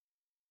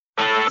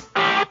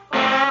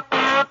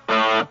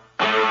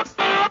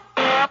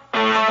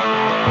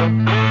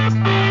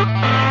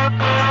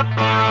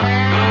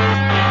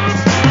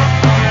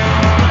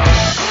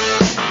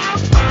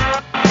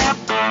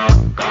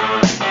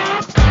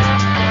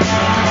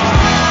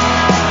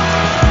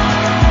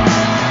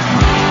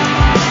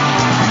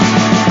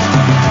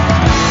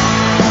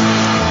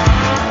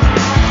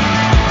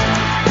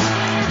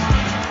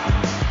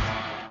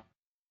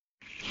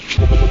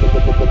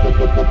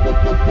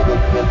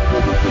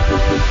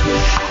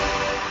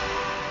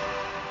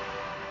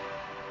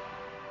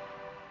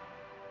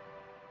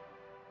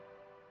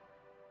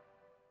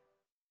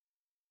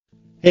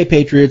 Hey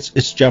Patriots,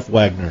 it's Jeff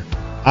Wagner.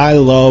 I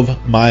love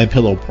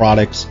MyPillow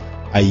products.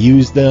 I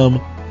use them.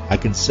 I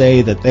can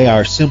say that they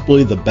are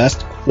simply the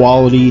best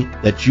quality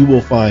that you will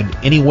find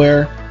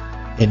anywhere.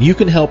 And you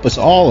can help us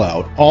all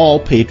out, all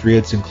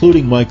Patriots,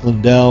 including Mike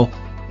Lindell,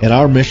 in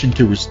our mission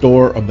to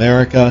restore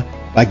America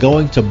by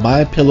going to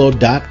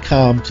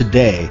mypillow.com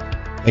today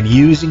and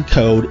using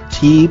code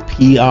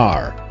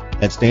TPR.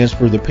 That stands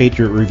for the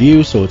Patriot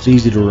Review, so it's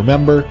easy to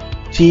remember.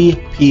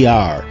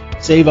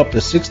 TPR. Save up to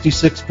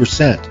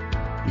 66%.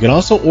 You can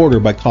also order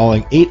by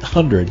calling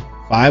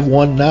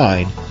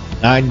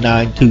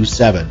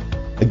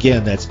 800-519-9927.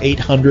 Again, that's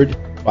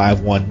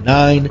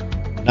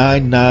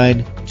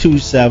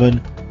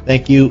 800-519-9927.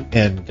 Thank you,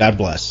 and God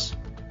bless.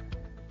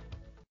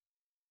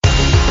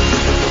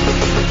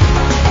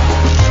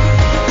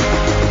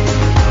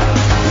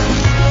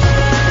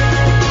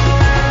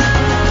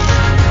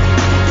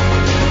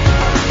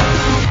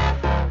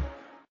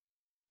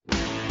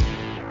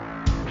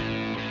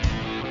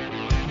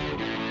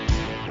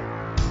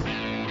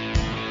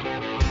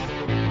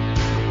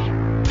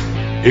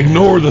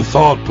 Ignore the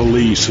thought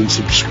police and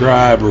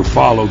subscribe or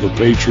follow the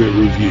Patriot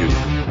Review.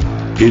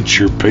 It's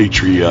your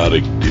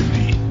patriotic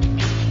duty.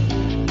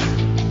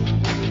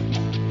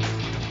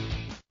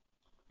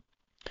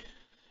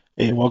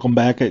 Hey, welcome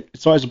back.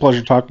 It's always a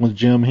pleasure talking with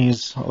Jim.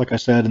 He's, like I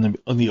said in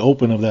the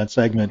open of that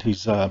segment,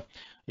 he's got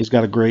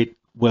a great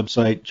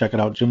website. Check it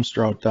out,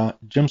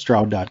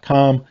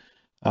 jimstroud.com.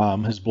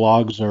 His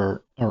blogs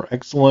are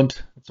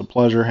excellent. It's a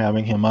pleasure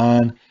having him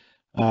on.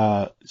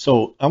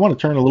 So I want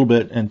to turn a little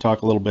bit and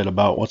talk a little bit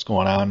about what's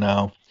going on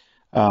now.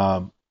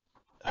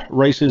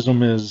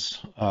 Racism is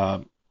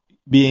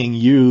being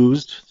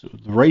used.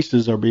 The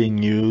races are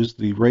being used.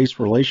 The race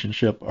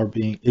relationship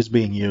is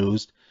being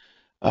used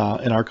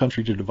in our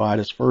country to divide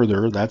us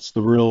further. That's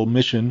the real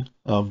mission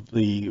of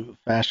the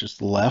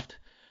fascist left.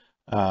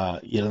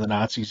 The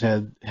Nazis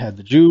had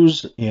the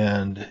Jews,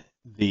 and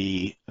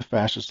the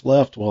fascist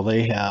left, well,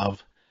 they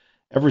have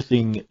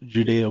everything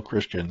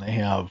Judeo-Christian. They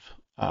have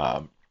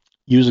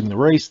using the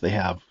race, they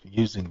have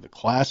using the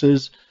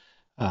classes,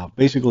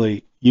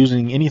 basically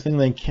using anything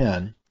they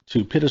can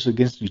to pit us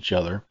against each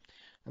other.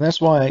 And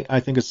that's why I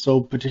think it's so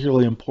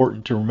particularly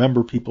important to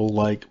remember people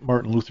like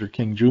Martin Luther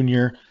King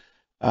Jr.,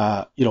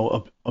 a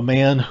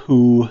man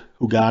who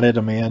got it,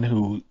 a man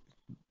who,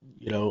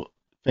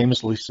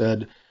 famously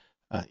said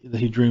that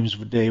he dreams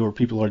of a day where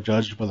people are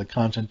judged by the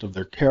content of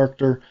their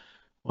character.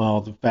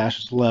 Well, the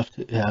fascist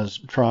left has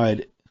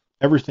tried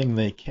everything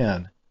they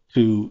can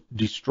to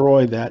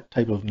destroy that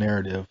type of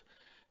narrative.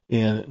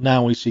 And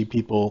now we see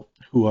people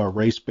who are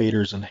race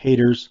baiters and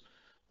haters,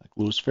 like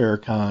Louis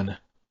Farrakhan,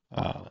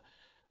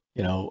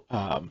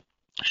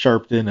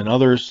 Sharpton, and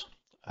others.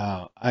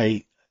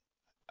 I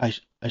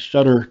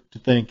shudder to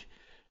think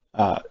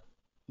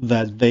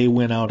that they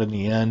win out in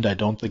the end. I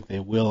don't think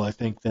they will. I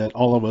think that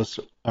all of us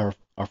are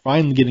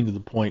finally getting to the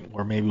point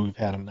where maybe we've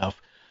had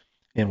enough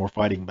and we're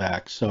fighting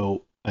back.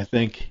 So I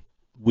think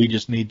we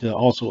just need to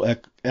also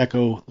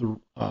echo the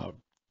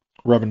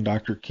Reverend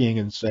Dr. King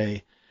and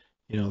say,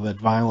 that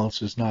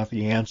violence is not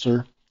the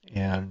answer,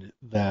 and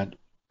that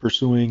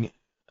pursuing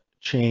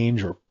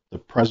change or the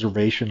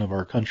preservation of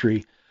our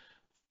country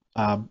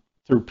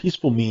through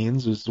peaceful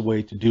means is the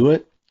way to do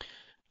it.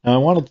 Now, I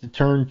wanted to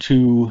turn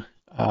to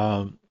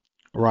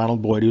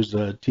Ronald Boyd, who's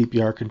a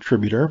TPR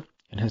contributor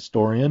and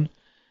historian,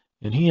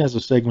 and he has a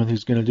segment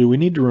he's going to do. We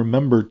need to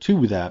remember,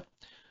 too, that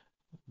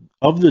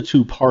of the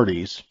two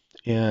parties,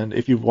 and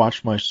if you've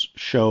watched my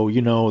show,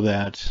 you know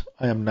that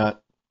I am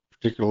not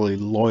particularly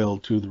loyal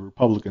to the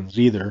Republicans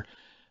either.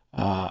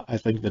 I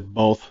think that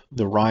both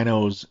the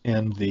rhinos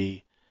and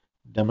the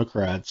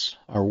Democrats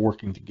are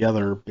working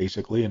together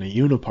basically in a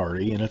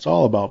uniparty, and it's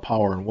all about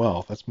power and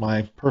wealth. That's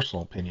my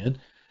personal opinion.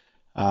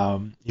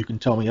 You can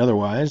tell me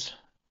otherwise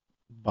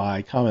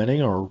by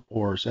commenting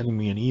or sending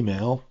me an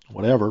email,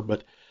 whatever.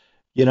 But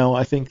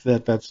I think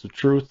that that's the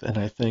truth, and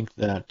I think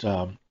that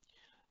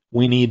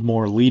we need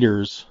more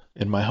leaders.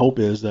 And my hope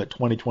is that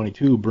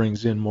 2022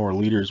 brings in more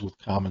leaders with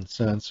common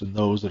sense and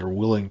those that are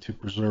willing to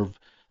preserve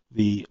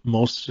the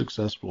most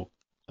successful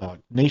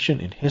nation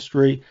in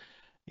history.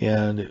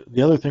 And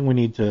the other thing we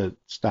need to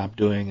stop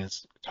doing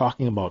is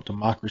talking about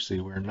democracy.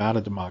 We're not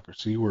a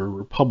democracy, we're a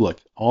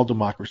republic. All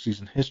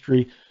democracies in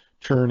history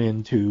turn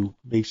into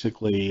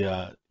basically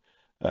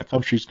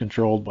countries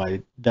controlled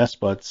by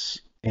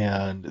despots,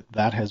 and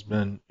that has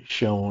been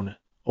shown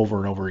over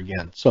and over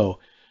again. So,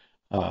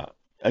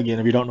 again,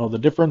 if you don't know the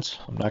difference,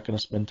 I'm not going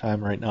to spend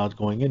time right now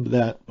going into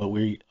that, but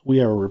we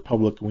are a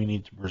republic. We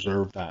need to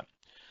preserve that.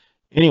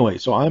 Anyway,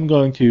 so I'm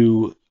going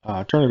to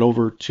turn it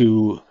over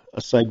to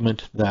a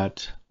segment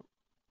that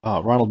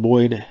Ronald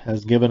Boyd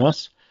has given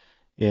us,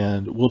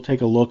 and we'll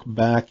take a look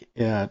back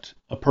at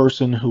a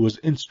person who was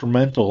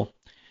instrumental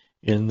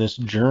in this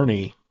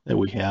journey that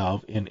we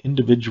have in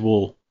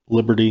individual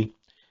liberty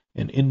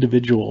and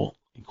individual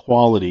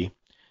equality.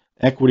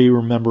 Equity,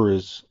 remember,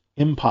 is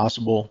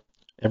impossible.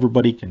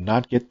 Everybody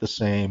cannot get the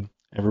same.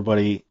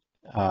 Everybody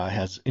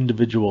has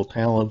individual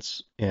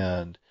talents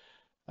and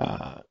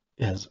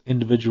has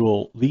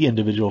the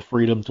individual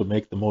freedom to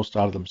make the most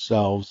out of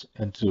themselves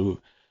and to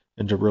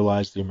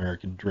realize the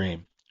American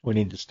dream. We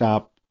need to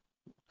stop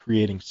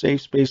creating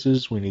safe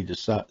spaces. We need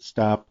to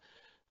stop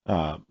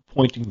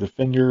pointing the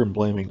finger and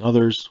blaming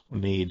others. We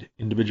need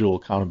individual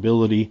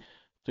accountability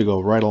to go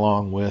right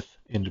along with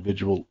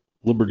individual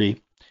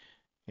liberty.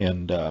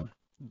 And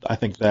I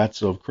think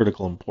that's of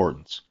critical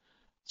importance.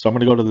 So I'm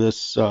going to go to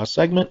this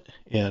segment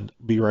and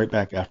be right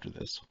back after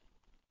this.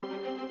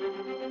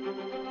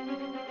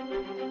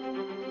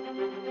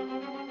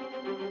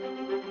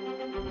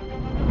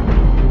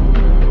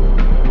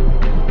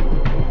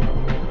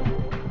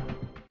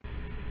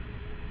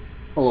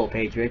 Hello,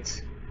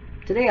 Patriots.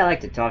 Today I'd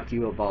like to talk to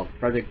you about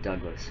Frederick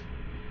Douglass.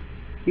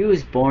 He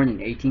was born in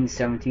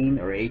 1817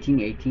 or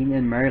 1818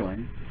 in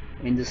Maryland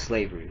into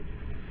slavery.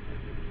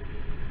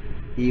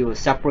 He was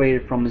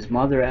separated from his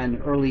mother at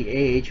an early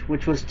age,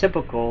 which was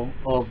typical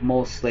of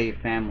most slave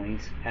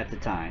families at the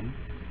time.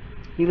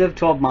 He lived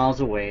 12 miles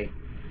away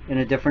in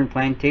a different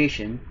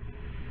plantation,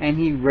 and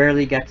he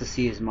rarely got to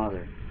see his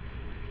mother.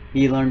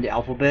 He learned the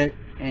alphabet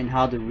and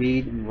how to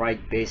read and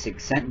write basic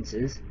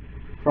sentences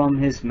from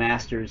his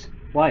master's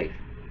wife.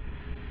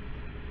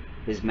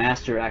 His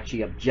master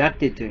actually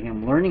objected to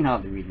him learning how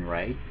to read and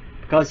write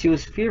because he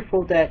was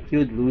fearful that he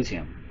would lose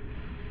him.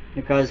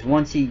 Because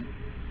once he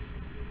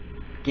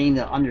gained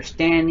the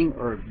understanding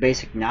or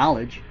basic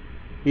knowledge,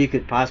 he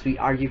could possibly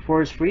argue for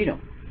his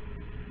freedom.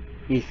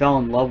 He fell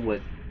in love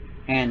with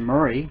Anne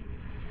Murray,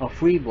 a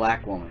free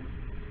black woman,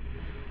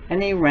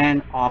 and they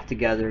ran off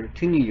together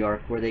to New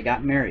York where they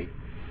got married.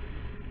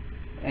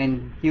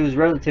 And he was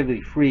relatively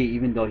free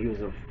even though he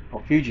was a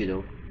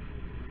fugitive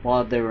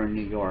while they were in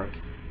New York,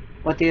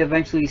 but they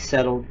eventually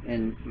settled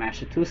in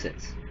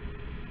Massachusetts.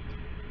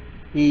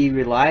 He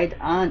relied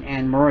on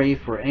Anne Murray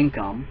for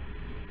income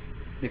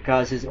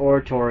because his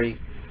oratory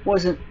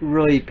wasn't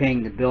really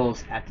paying the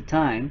bills at the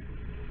time.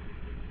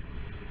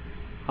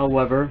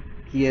 However,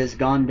 he has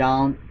gone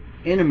down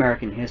in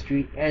American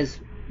history as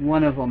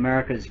one of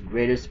America's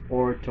greatest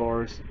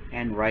orators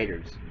and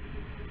writers.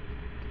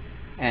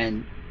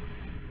 And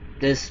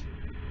this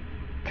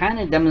kind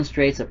of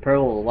demonstrates a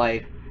parallel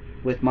life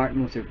with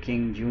Martin Luther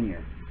King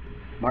Jr.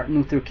 Martin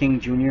Luther King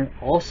Jr.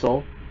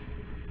 also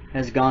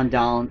has gone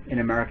down in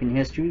American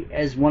history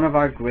as one of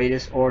our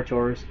greatest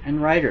orators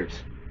and writers.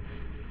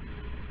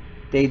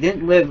 They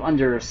didn't live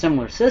under a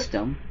similar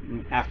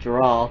system.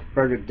 After all,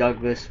 Frederick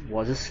Douglass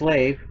was a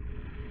slave,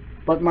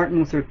 but Martin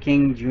Luther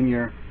King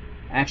Jr.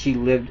 actually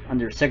lived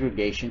under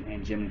segregation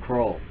and Jim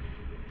Crow,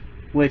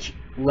 which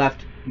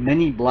left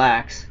many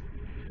blacks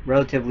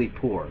relatively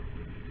poor.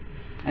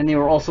 And they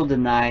were also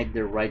denied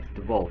their right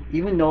to vote,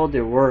 even though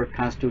there were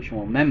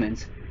constitutional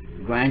amendments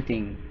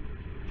granting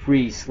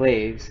free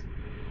slaves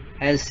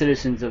as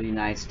citizens of the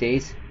United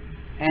States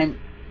and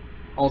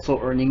also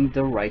earning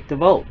the right to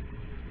vote.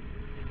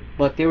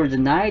 But they were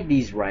denied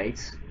these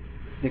rights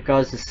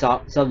because the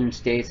southern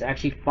states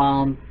actually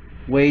found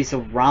ways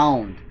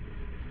around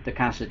the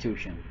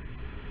Constitution,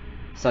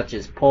 such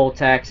as poll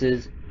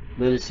taxes,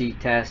 literacy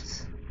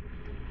tests,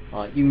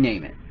 you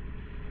name it.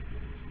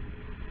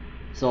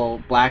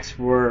 So blacks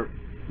were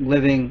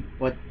living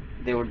what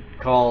they would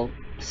call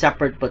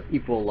separate but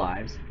equal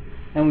lives,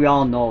 and we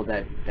all know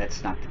that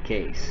that's not the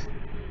case.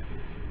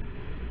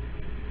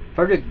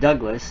 Frederick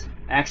Douglass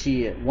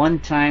actually at one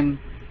time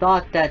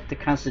thought that the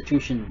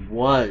Constitution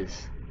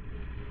was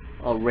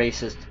a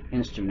racist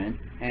instrument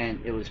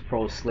and it was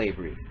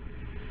pro-slavery.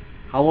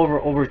 However,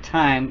 over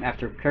time,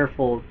 after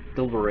careful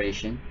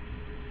deliberation,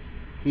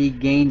 he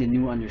gained a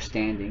new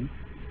understanding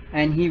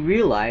and he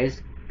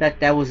realized that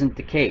that wasn't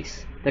the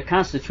case. The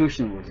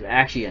Constitution was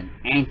actually an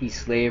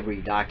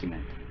anti-slavery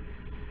document.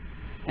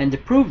 And to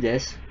prove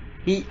this,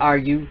 he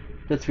argued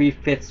the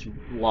 3/5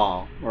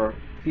 law, or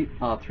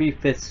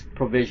 3/5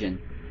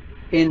 provision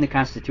in the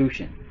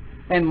Constitution.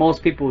 And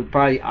most people would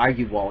probably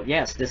argue, well,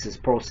 yes, this is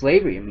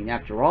pro-slavery. I mean,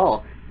 after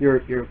all,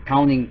 you're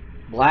counting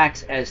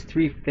blacks as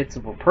 3/5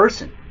 of a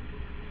person.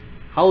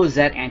 How is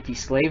that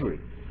anti-slavery?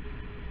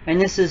 And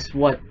this is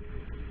what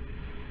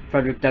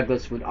Frederick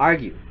Douglass would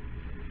argue,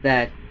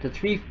 that the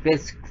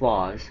 3/5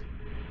 clause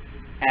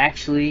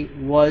actually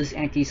was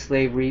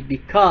anti-slavery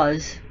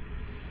because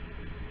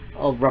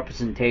of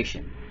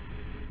representation.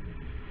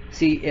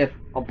 See, if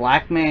a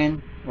black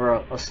man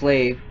or a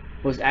slave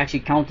was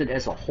actually counted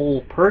as a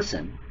whole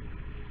person,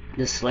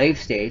 the slave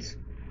states,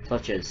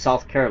 such as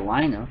South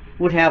Carolina,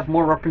 would have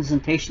more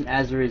representation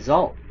as a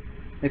result,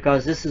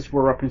 because this is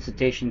where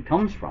representation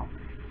comes from,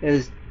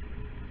 is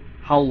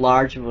how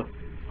large of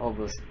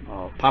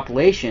a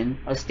population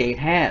a state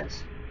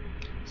has.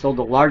 So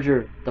the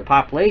larger the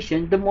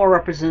population, the more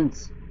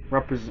representatives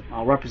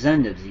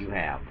you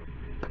have.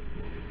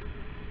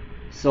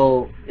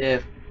 So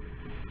if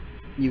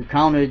you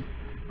counted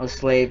a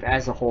slave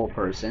as a whole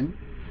person,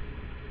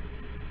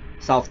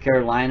 South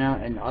Carolina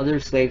and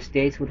other slave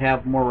states would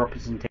have more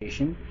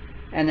representation,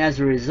 and as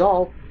a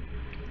result,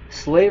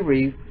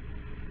 slavery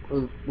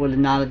would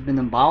not have been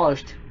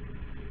abolished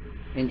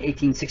in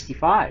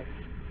 1865.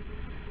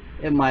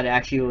 It might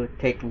actually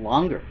take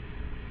longer.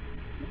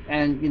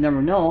 And you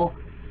never know,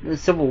 the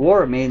Civil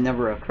War may have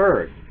never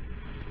occurred.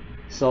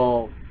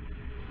 So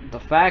the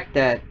fact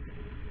that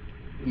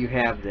you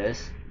have the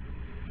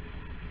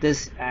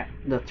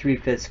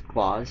 3/5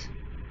 clause,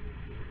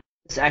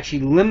 it's actually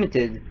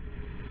limited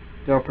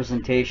the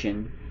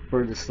representation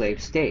for the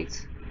slave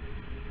states,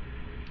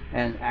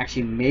 and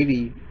actually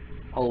maybe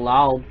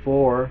allowed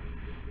for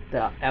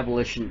the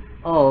abolition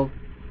of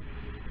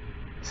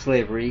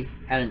slavery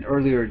at an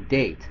earlier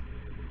date.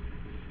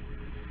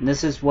 And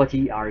this is what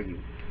he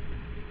argued.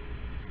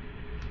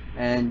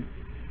 And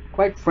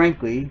quite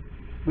frankly,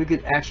 we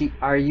could actually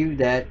argue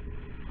that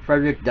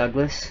Frederick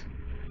Douglass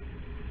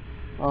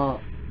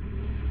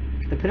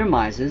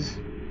epitomizes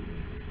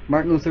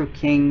Martin Luther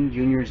King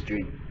Jr.'s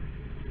dream.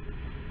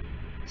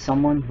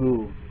 Someone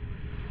who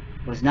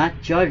was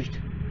not judged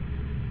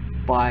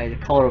by the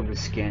color of his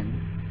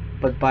skin,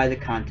 but by the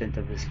content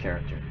of his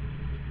character.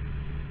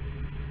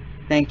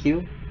 Thank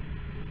you,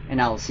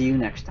 and I will see you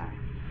next time.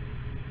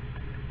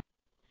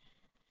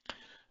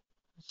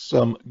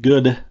 Some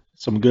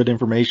good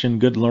information,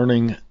 good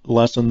learning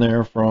lesson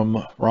there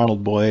from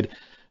Ronald Boyd,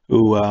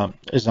 who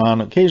is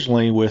on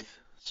occasionally with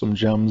some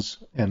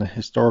gems and a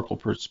historical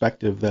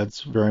perspective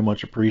that's very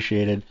much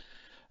appreciated.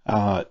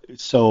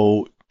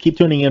 So keep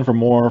tuning in for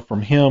more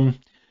from him.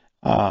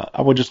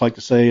 I would just like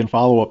to say, in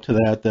follow up to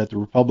that, that the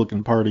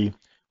Republican Party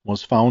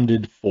was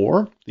founded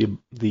for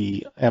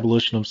the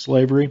abolition of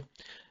slavery,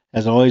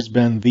 has always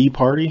been the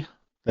party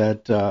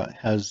that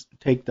has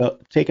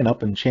taken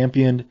up and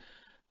championed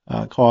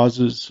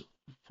causes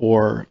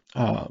for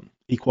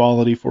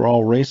equality for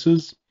all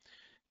races,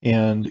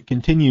 and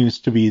continues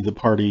to be the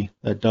party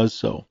that does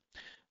so,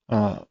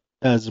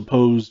 as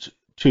opposed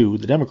to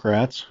the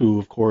Democrats, who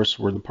of course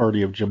were the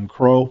party of Jim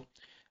Crow.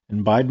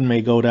 And Biden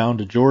may go down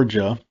to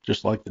Georgia,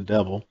 just like the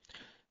devil,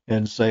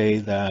 and say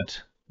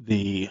that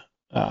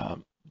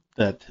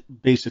that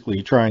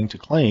basically trying to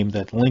claim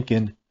that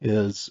Lincoln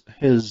is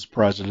his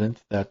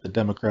president, that the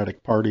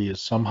Democratic Party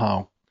is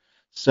somehow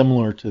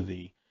similar to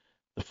the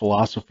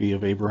philosophy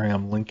of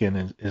Abraham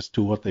Lincoln as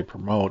to what they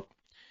promote,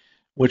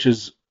 which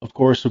is, of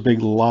course, a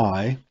big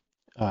lie.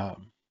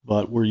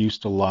 But we're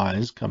used to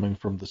lies coming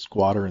from the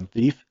squatter and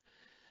thief.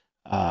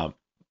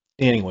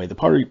 Anyway, the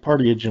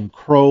party of Jim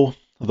Crow,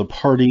 the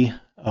party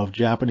of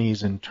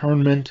Japanese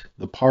internment,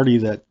 the party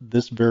that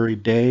this very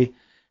day,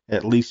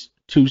 at least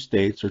 2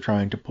 states are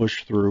trying to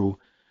push through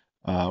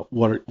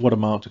what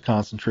amount to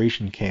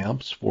concentration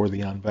camps for the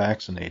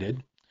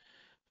unvaccinated.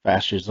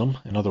 Fascism,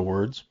 in other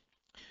words.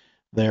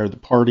 They're the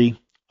party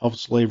of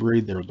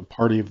slavery. They're the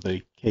party of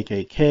the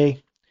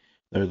KKK.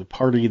 They're the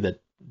party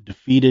that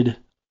defeated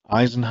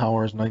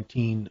Eisenhower's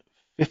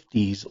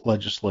 1950s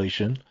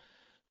legislation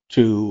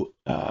to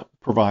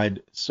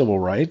provide civil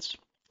rights.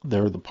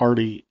 They're the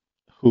party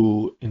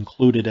who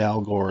included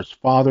Al Gore's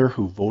father,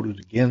 who voted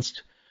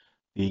against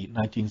the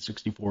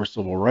 1964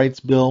 Civil Rights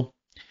Bill,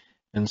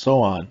 and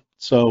so on.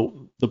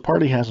 So the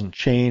party hasn't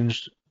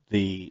changed.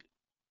 The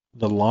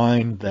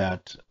line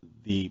that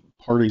the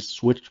parties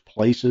switched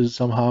places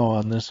somehow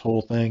on this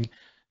whole thing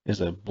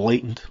is a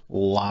blatant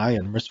lie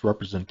and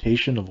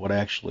misrepresentation of what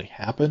actually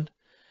happened.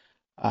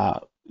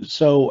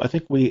 So I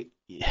think we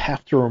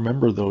have to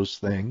remember those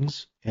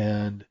things,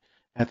 and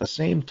at the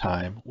same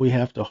time, we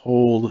have to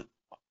hold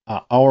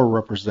our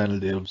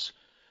representatives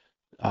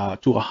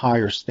to a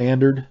higher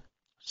standard.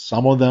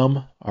 Some of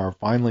them are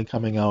finally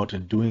coming out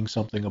and doing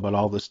something about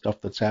all this stuff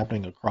that's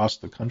happening across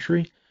the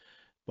country,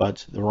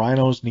 but the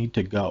rhinos need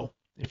to go.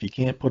 If you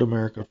can't put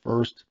America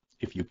first,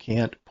 if you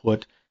can't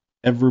put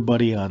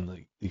everybody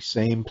on the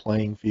same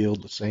playing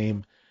field, the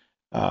same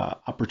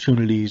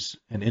opportunities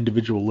and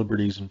individual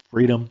liberties and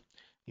freedom,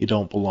 you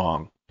don't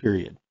belong,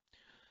 period.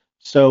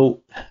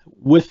 So,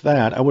 with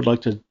that, I would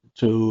like to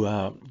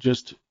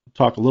just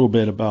talk a little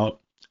bit about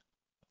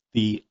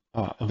the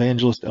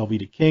evangelist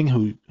Alveda King,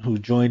 who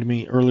joined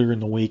me earlier in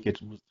the week.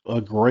 It was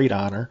a great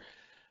honor.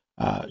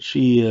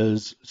 She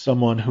is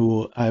someone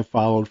who I've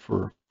followed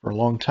for a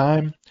long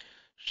time.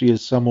 She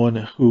is someone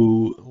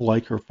who,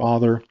 like her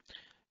father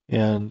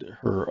and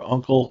her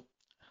uncle,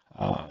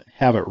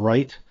 have it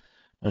right.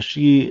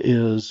 She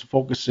is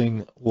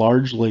focusing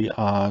largely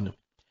on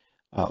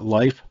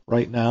life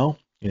right now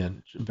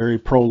and very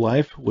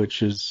pro-life,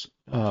 which is,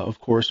 of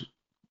course,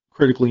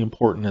 critically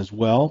important as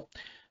well.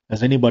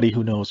 As anybody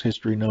who knows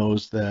history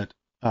knows that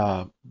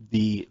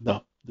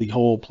the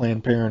whole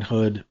Planned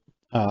Parenthood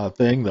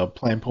thing,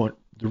 the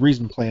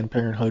reason Planned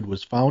Parenthood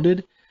was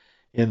founded,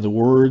 in the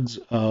words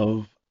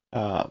of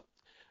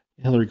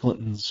Hillary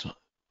Clinton's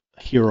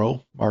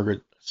hero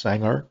Margaret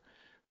Sanger,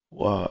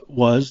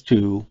 was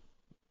to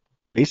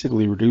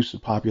basically reduce the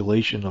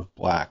population of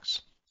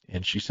blacks,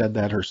 and she said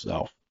that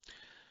herself.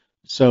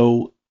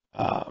 So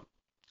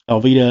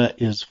Alveda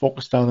is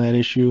focused on that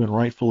issue, and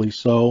rightfully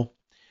so.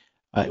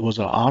 It was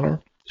an honor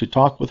to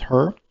talk with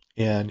her,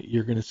 and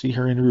you're going to see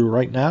her interview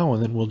right now,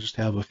 and then we'll just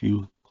have a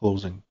few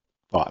closing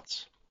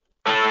thoughts.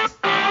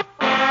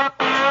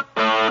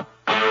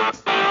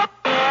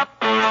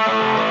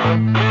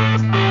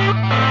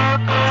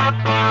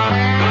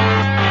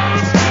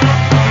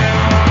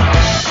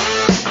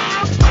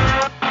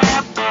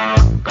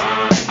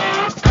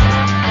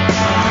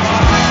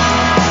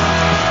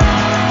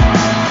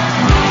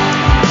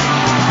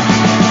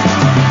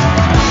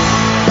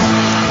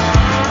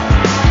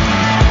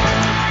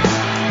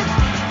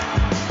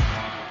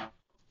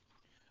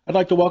 I'd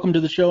like to welcome to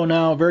the show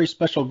now a very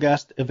special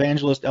guest,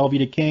 Evangelist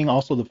Alveda King,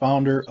 also the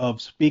founder of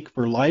Speak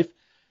for Life.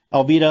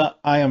 Alveda,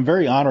 I am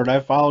very honored.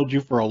 I've followed you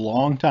for a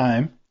long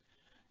time,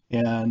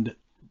 and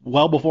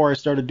well before I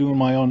started doing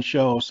my own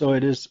show, so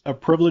it is a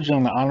privilege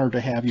and an honor to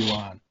have you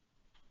on.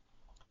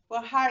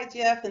 Well, hi,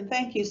 Jeff, and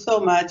thank you so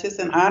much. It's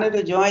an honor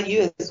to join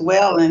you as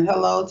well, and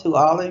hello to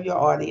all of your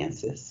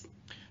audiences.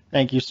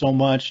 Thank you so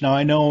much. Now,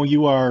 I know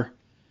you are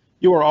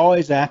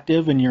always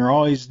active, and you're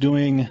always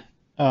doing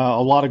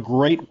a lot of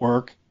great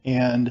work.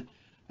 And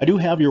I do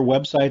have your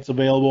websites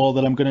available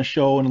that I'm going to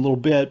show in a little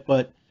bit,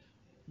 but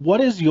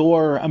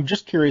I'm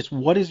just curious,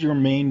 what is your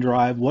main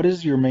drive? What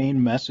is your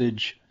main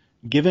message,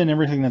 given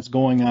everything that's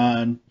going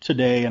on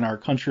today in our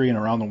country and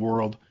around the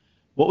world?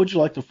 What would you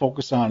like to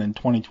focus on in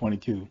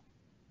 2022?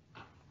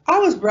 I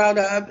was brought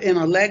up in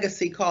a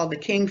legacy called the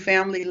King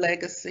Family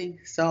Legacy.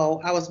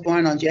 So I was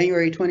born on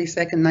January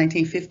 22nd,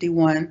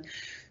 1951.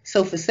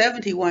 So for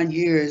 71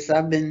 years,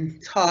 I've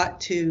been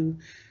taught to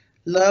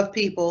love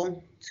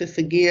people, to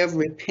forgive,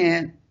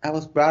 repent. I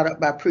was brought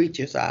up by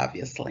preachers,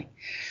 obviously.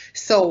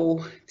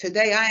 So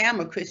today I am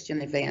a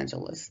Christian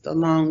evangelist,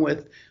 along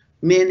with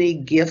many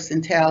gifts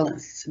and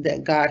talents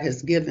that God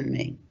has given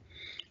me.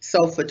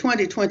 So for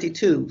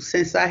 2022,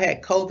 since I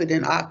had COVID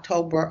in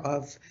October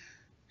of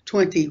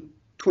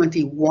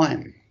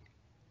 2021,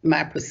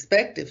 my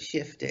perspective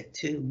shifted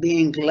to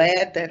being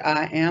glad that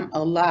I am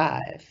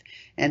alive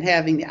and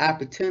having the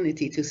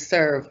opportunity to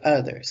serve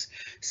others.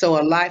 So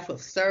a life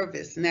of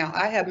service. Now,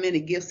 I have many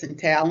gifts and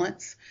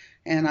talents,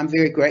 and I'm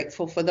very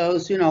grateful for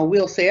those. You know,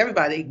 we'll say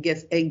everybody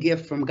gets a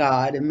gift from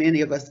God, and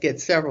many of us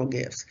get several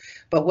gifts.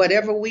 But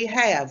whatever we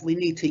have, we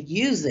need to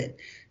use it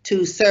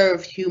to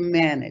serve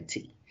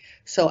humanity.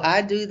 So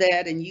I do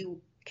that, and you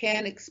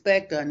can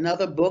expect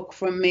another book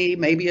from me,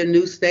 maybe a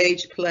new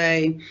stage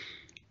play,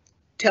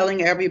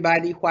 telling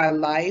everybody why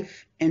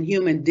life and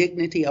human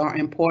dignity are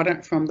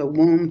important from the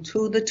womb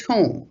to the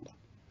tomb.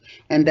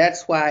 And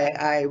that's why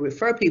I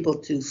refer people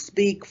to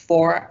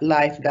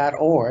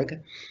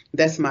speakforlife.org.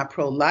 That's my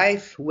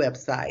pro-life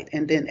website,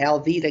 and then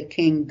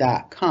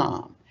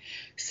alvedaking.com.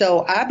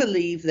 So I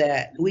believe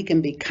that we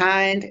can be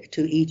kind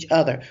to each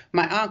other.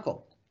 My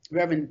uncle,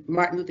 Reverend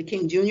Martin Luther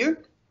King Jr.,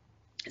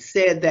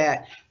 said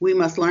that we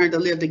must learn to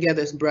live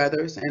together as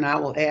brothers, and I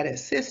will add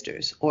as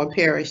sisters, or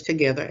perish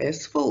together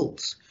as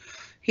fools.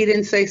 He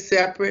didn't say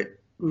separate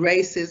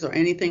races or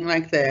anything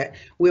like that.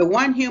 We're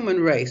one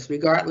human race,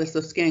 regardless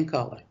of skin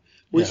color.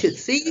 We should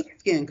see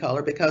skin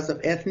color because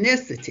of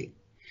ethnicity,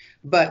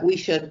 but we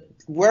should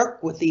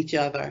work with each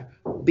other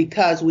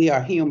because we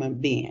are human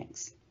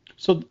beings.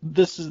 So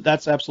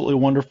that's absolutely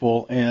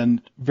wonderful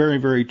and very,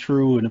 very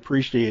true and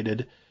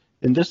appreciated.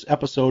 And this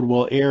episode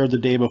will air the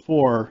day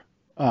before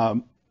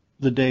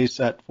the day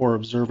set for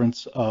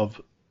observance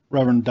of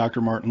Reverend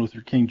Dr. Martin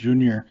Luther King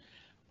Jr.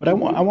 But I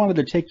wanted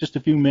to take just a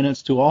few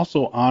minutes to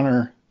also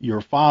honor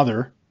your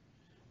father,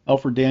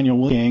 Alfred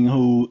Daniel King,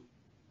 who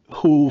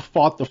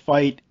fought the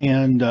fight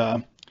and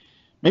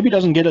maybe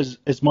doesn't get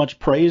as much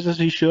praise as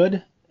he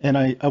should. And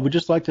I would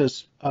just like to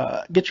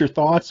get your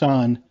thoughts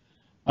on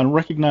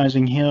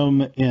recognizing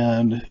him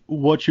and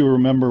what you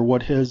remember,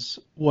 what his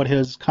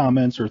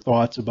comments or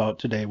thoughts about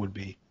today would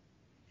be.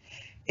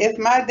 If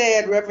my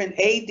dad, Reverend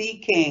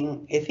A.D.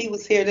 King, if he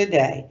was here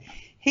today,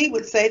 he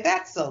would say,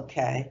 that's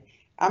okay.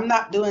 I'm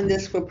not doing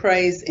this for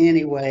praise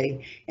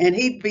anyway. And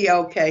he'd be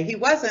okay. He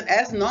wasn't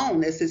as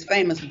known as his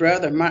famous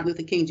brother, Martin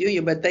Luther King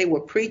Jr., but they were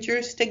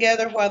preachers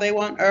together while they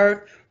were on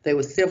earth. They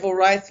were civil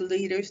rights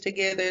leaders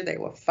together. They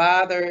were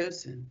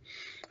fathers and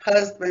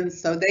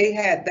husbands. So they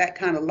had that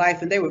kind of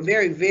life, and they were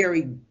very,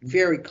 very,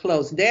 very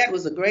close. Dad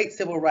was a great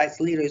civil rights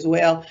leader as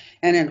well,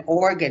 and an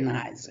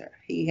organizer.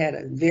 He had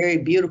a very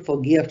beautiful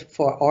gift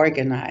for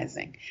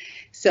organizing.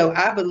 So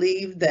I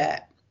believe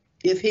that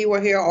if he were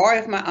here, or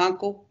if my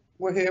uncle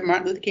were here,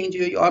 Martin Luther King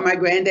Jr., or my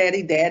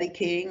granddaddy, Daddy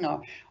King,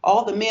 or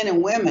all the men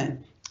and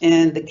women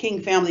in the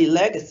King family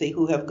legacy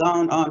who have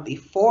gone on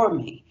before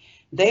me,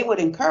 they would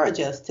encourage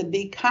us to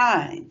be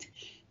kind,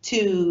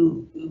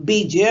 to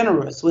be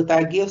generous with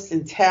our gifts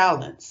and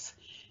talents,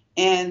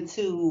 and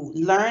to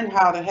learn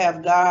how to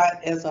have God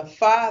as a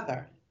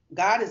father.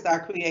 God is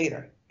our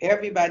creator.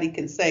 Everybody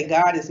can say,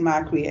 God is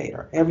my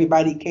creator.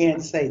 Everybody can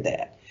say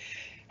that.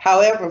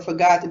 However, for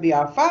God to be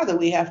our father,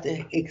 we have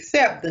to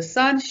accept the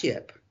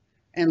sonship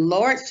and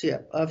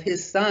lordship of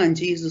his son,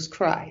 Jesus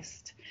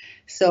Christ.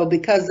 So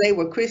because they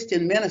were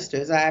Christian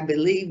ministers, I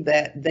believe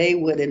that they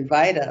would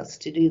invite us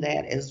to do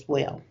that as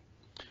well.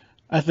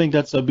 I think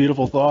that's a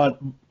beautiful thought.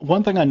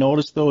 One thing I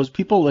noticed though is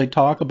people, they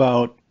talk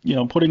about,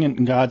 putting it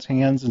in God's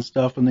hands and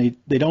stuff, and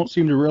they don't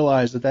seem to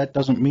realize that that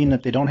doesn't mean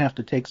that they don't have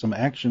to take some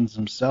actions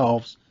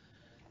themselves.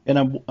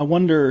 And I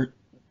wonder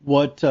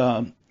what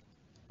Dr.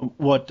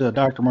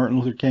 Martin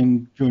Luther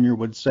King Jr.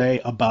 would say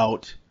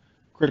about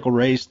critical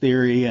race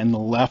theory and the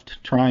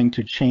left trying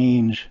to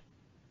change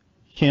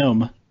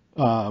him,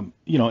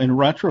 in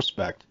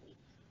retrospect.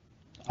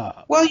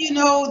 Well,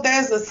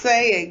 there's a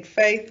saying,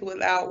 faith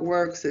without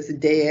works is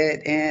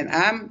dead. And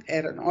I'm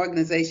at an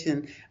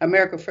organization,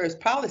 America First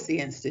Policy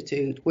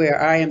Institute,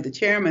 where I am the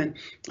chairman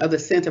of the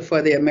Center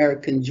for the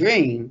American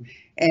Dream.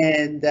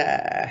 And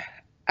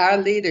our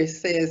leader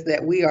says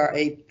that we are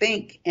a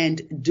think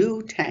and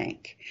do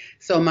tank.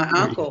 So my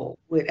uncle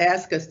would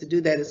ask us to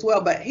do that as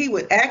well. But he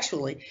would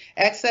actually,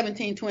 Acts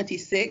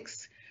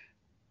 17:26,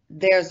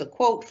 there's a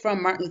quote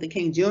from Martin Luther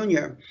King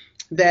Jr.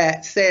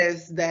 that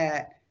says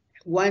that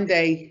one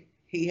day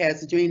he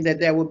has a dream that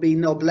there will be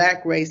no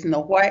black race,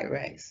 no white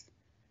race.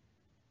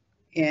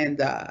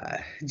 And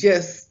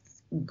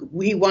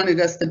he wanted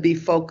us to be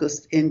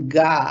focused in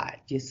God,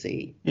 you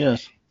see.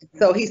 Yes.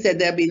 So he said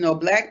there'll be no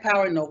black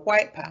power, no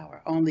white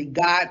power, only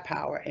God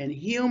power and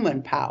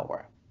human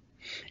power.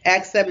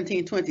 Acts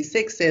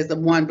 17:26 says the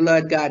one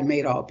blood God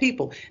made all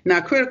people.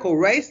 Now, critical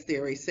race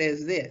theory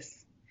says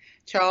this.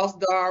 Charles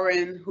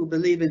Darwin, who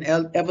believed in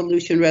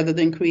evolution rather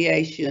than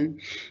creation,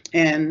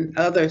 and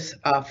other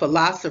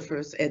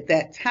philosophers at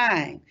that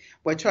time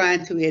were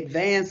trying to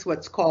advance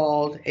what's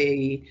called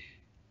a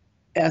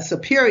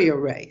superior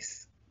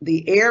race,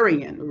 the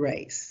Aryan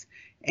race.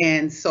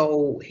 And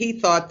so he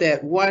thought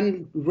that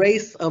one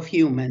race of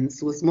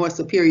humans was more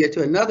superior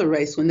to another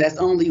race when there's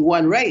only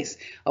one race.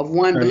 Of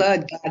one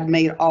blood, God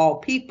made all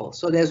people.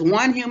 So there's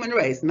one human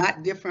race,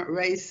 not different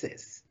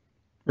races.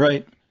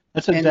 Right.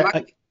 That's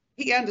exactly.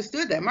 He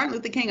understood that. Martin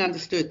Luther King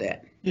understood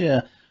that.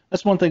 Yeah.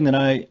 That's one thing that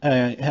I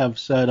have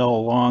said all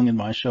along in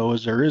my show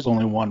is there is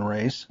only one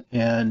race,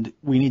 and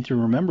we need to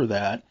remember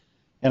that.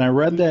 And I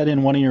read that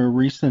in one of your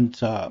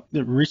recent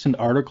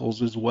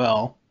articles as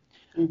well.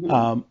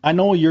 Mm-hmm. I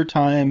know your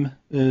time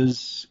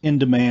is in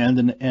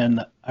demand,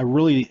 and I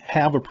really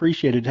have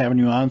appreciated having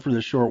you on for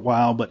this short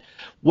while. But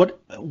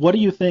what do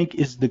you think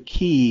is the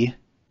key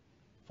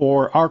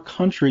for our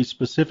country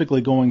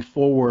specifically going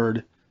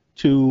forward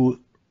to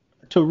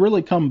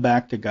really come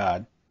back to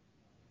God?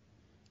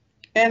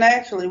 And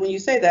actually, when you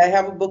say that, I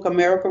have a book,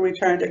 America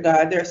Return to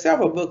God. There are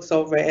several books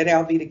over at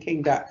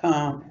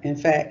alvedaking.com, in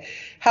fact.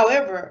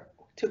 However,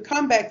 to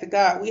come back to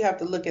God, we have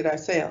to look at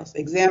ourselves,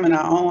 examine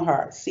our own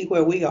hearts, see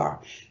where we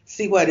are,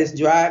 see what is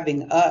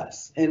driving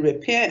us, and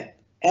repent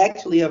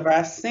actually of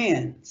our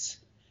sins.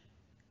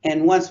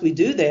 And once we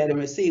do that and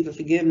receive the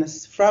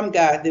forgiveness from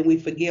God, then we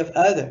forgive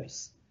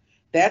others.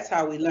 That's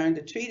how we learn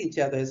to treat each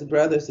other as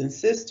brothers and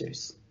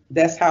sisters.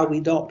 That's how we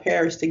don't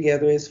perish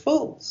together as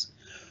fools.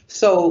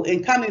 So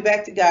in coming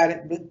back to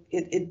God,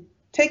 it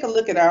take a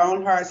look at our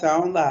own hearts,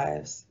 our own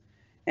lives,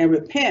 and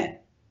repent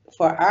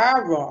for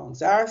our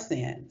wrongs, our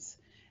sins,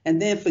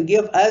 and then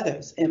forgive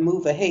others and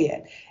move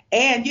ahead.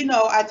 And,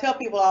 I tell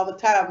people all the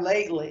time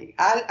lately,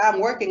 I'm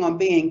working on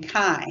being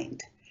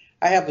kind.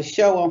 I have a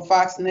show on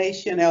Fox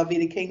Nation,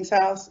 Alveda King's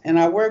House, and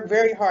I work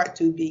very hard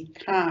to be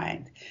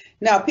kind.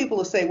 Now, people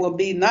will say, well,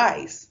 be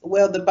nice.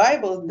 Well, the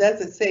Bible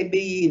doesn't say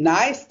be ye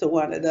nice to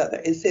one another.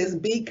 It says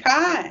be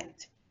kind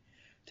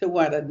to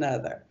one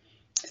another.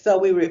 So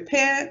we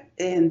repent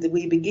and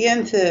we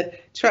begin to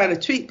try to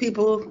treat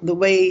people the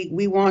way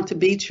we want to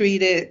be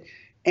treated.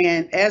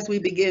 And as we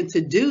begin to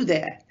do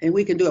that, and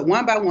we can do it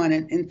one by one,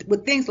 and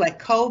with things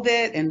like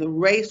COVID and the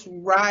race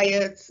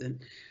riots,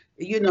 and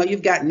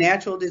you've got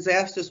natural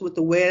disasters with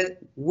the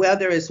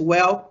weather as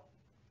well.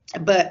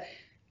 But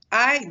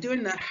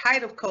During the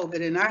height of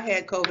COVID, and I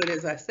had COVID,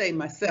 as I say,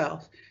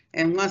 myself.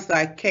 And once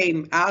I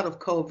came out of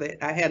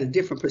COVID, I had a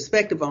different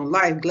perspective on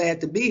life. Glad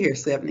to be here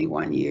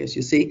 71 years,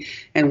 you see,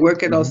 and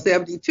working on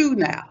 72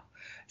 now.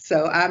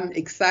 So I'm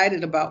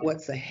excited about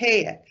what's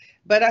ahead.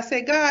 But I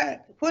say, God,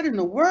 what in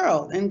the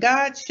world? And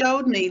God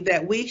showed me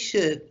that we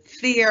should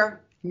fear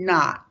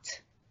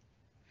not.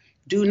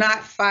 Do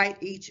not fight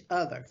each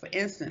other. For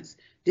instance,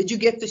 did you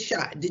get the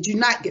shot? Did you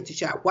not get the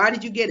shot? Why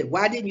did you get it?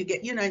 Why didn't you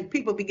get, and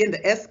people begin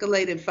to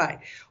escalate and fight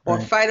or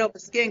fight over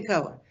skin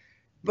color.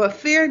 But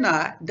fear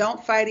not,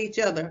 don't fight each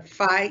other,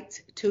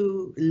 fight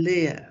to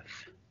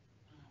live.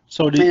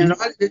 So and in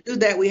order to do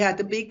that, we have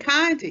to be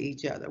kind to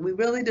each other. We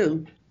really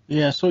do.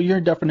 Yeah, so your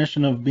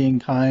definition of being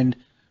kind,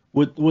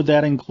 would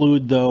that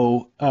include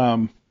though,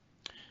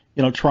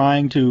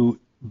 trying to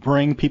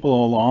bring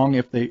people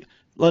along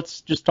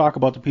let's just talk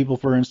about the people,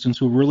 for instance,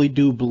 who really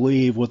do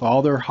believe with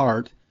all their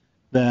heart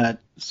that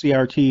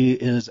CRT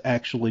is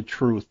actually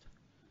truth.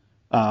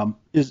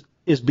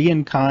 Is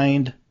being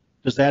kind,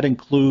 does that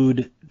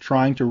include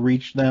trying to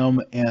reach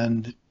them,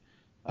 and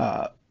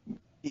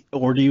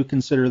or do you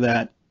consider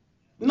that?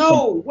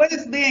 No, what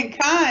is being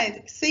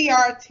kind?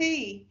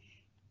 CRT.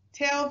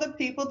 Tell the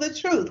people the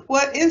truth.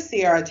 What is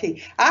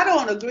CRT? I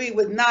don't agree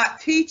with not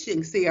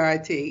teaching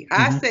CRT.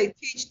 I say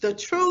teach the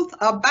truth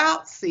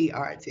about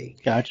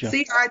CRT. Gotcha.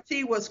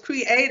 CRT was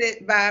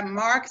created by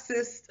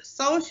Marxist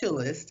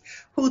socialists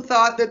who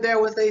thought that there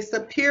was a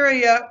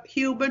superior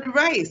human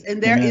race,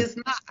 and there is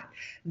not.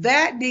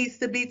 That needs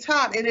to be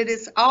taught, and it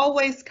is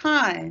always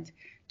kind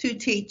to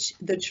teach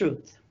the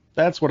truth.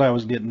 That's what I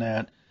was getting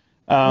at.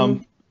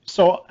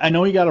 So I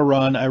know you got to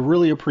run. I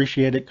really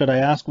appreciate it. Could I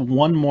ask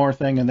one more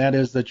thing, and that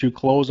is that you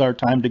close our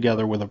time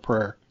together with a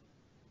prayer?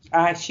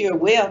 I sure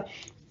will.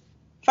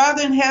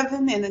 Father in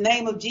heaven, in the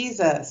name of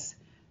Jesus,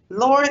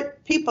 Lord,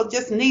 people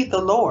just need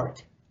the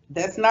Lord.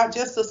 That's not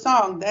just a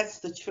song, that's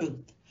the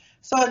truth.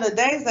 So in the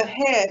days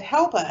ahead,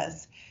 help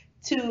us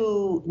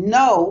to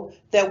know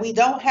that we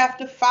don't have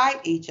to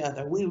fight each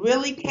other. We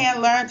really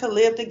can learn to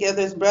live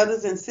together as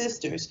brothers and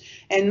sisters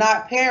and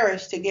not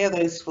perish together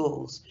as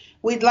fools.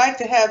 We'd like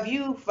to have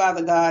you,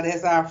 Father God,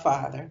 as our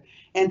Father.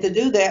 And to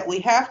do that, we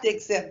have to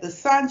accept the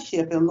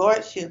sonship and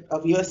lordship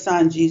of your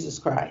Son, Jesus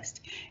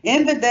Christ.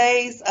 In the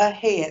days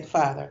ahead,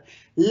 Father,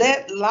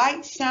 let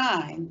light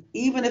shine,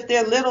 even if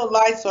they're little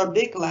lights or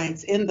big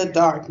lights in the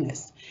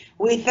darkness.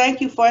 We thank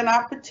you for an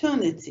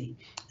opportunity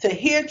to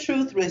hear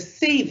truth,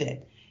 receive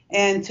it,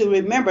 and to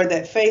remember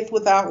that faith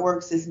without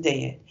works is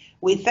dead.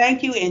 We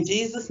thank you in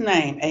Jesus'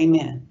 name.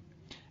 Amen.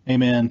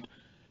 Amen.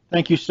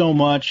 Thank you so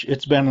much.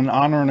 It's been an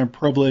honor and a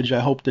privilege. I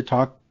hope to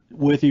talk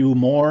with you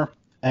more,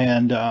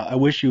 and I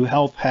wish you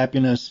health,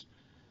 happiness,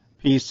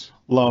 peace,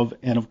 love,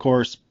 and of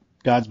course,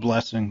 God's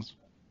blessings.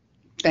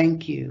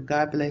 Thank you.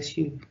 God bless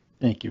you.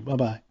 Thank you.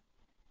 Bye-bye.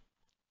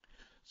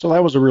 So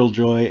that was a real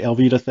joy.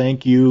 Alveda,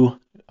 thank you.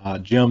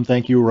 Jim,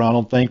 thank you.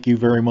 Ronald, thank you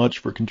very much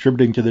for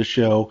contributing to this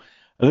show.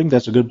 I think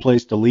that's a good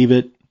place to leave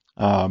it.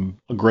 A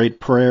great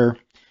prayer.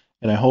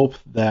 And I hope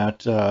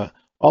that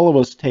all of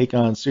us take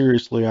on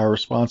seriously our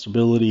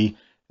responsibility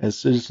as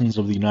citizens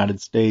of the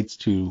United States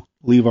to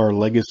leave our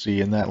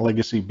legacy, and that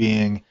legacy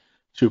being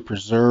to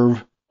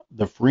preserve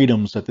the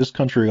freedoms that this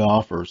country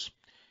offers.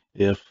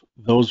 If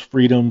those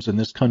freedoms in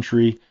this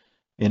country,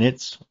 in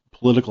its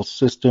political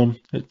system,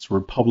 its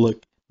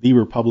republic, the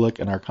republic,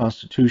 and our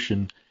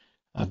Constitution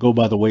go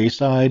by the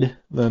wayside,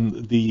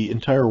 then the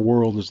entire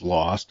world is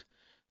lost.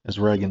 As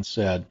Reagan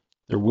said,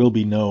 there will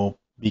be no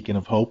beacon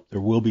of hope. There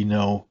will be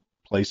no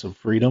place of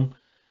freedom.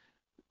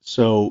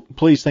 So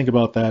please think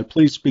about that.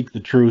 Please speak the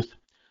truth.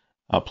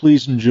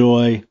 Please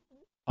enjoy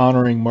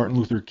honoring Martin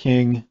Luther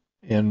King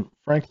and,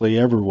 frankly,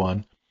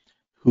 everyone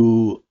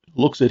who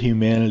looks at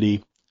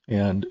humanity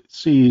and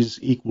sees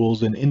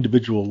equals and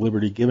individual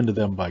liberty given to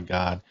them by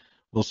God.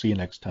 We'll see you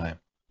next time.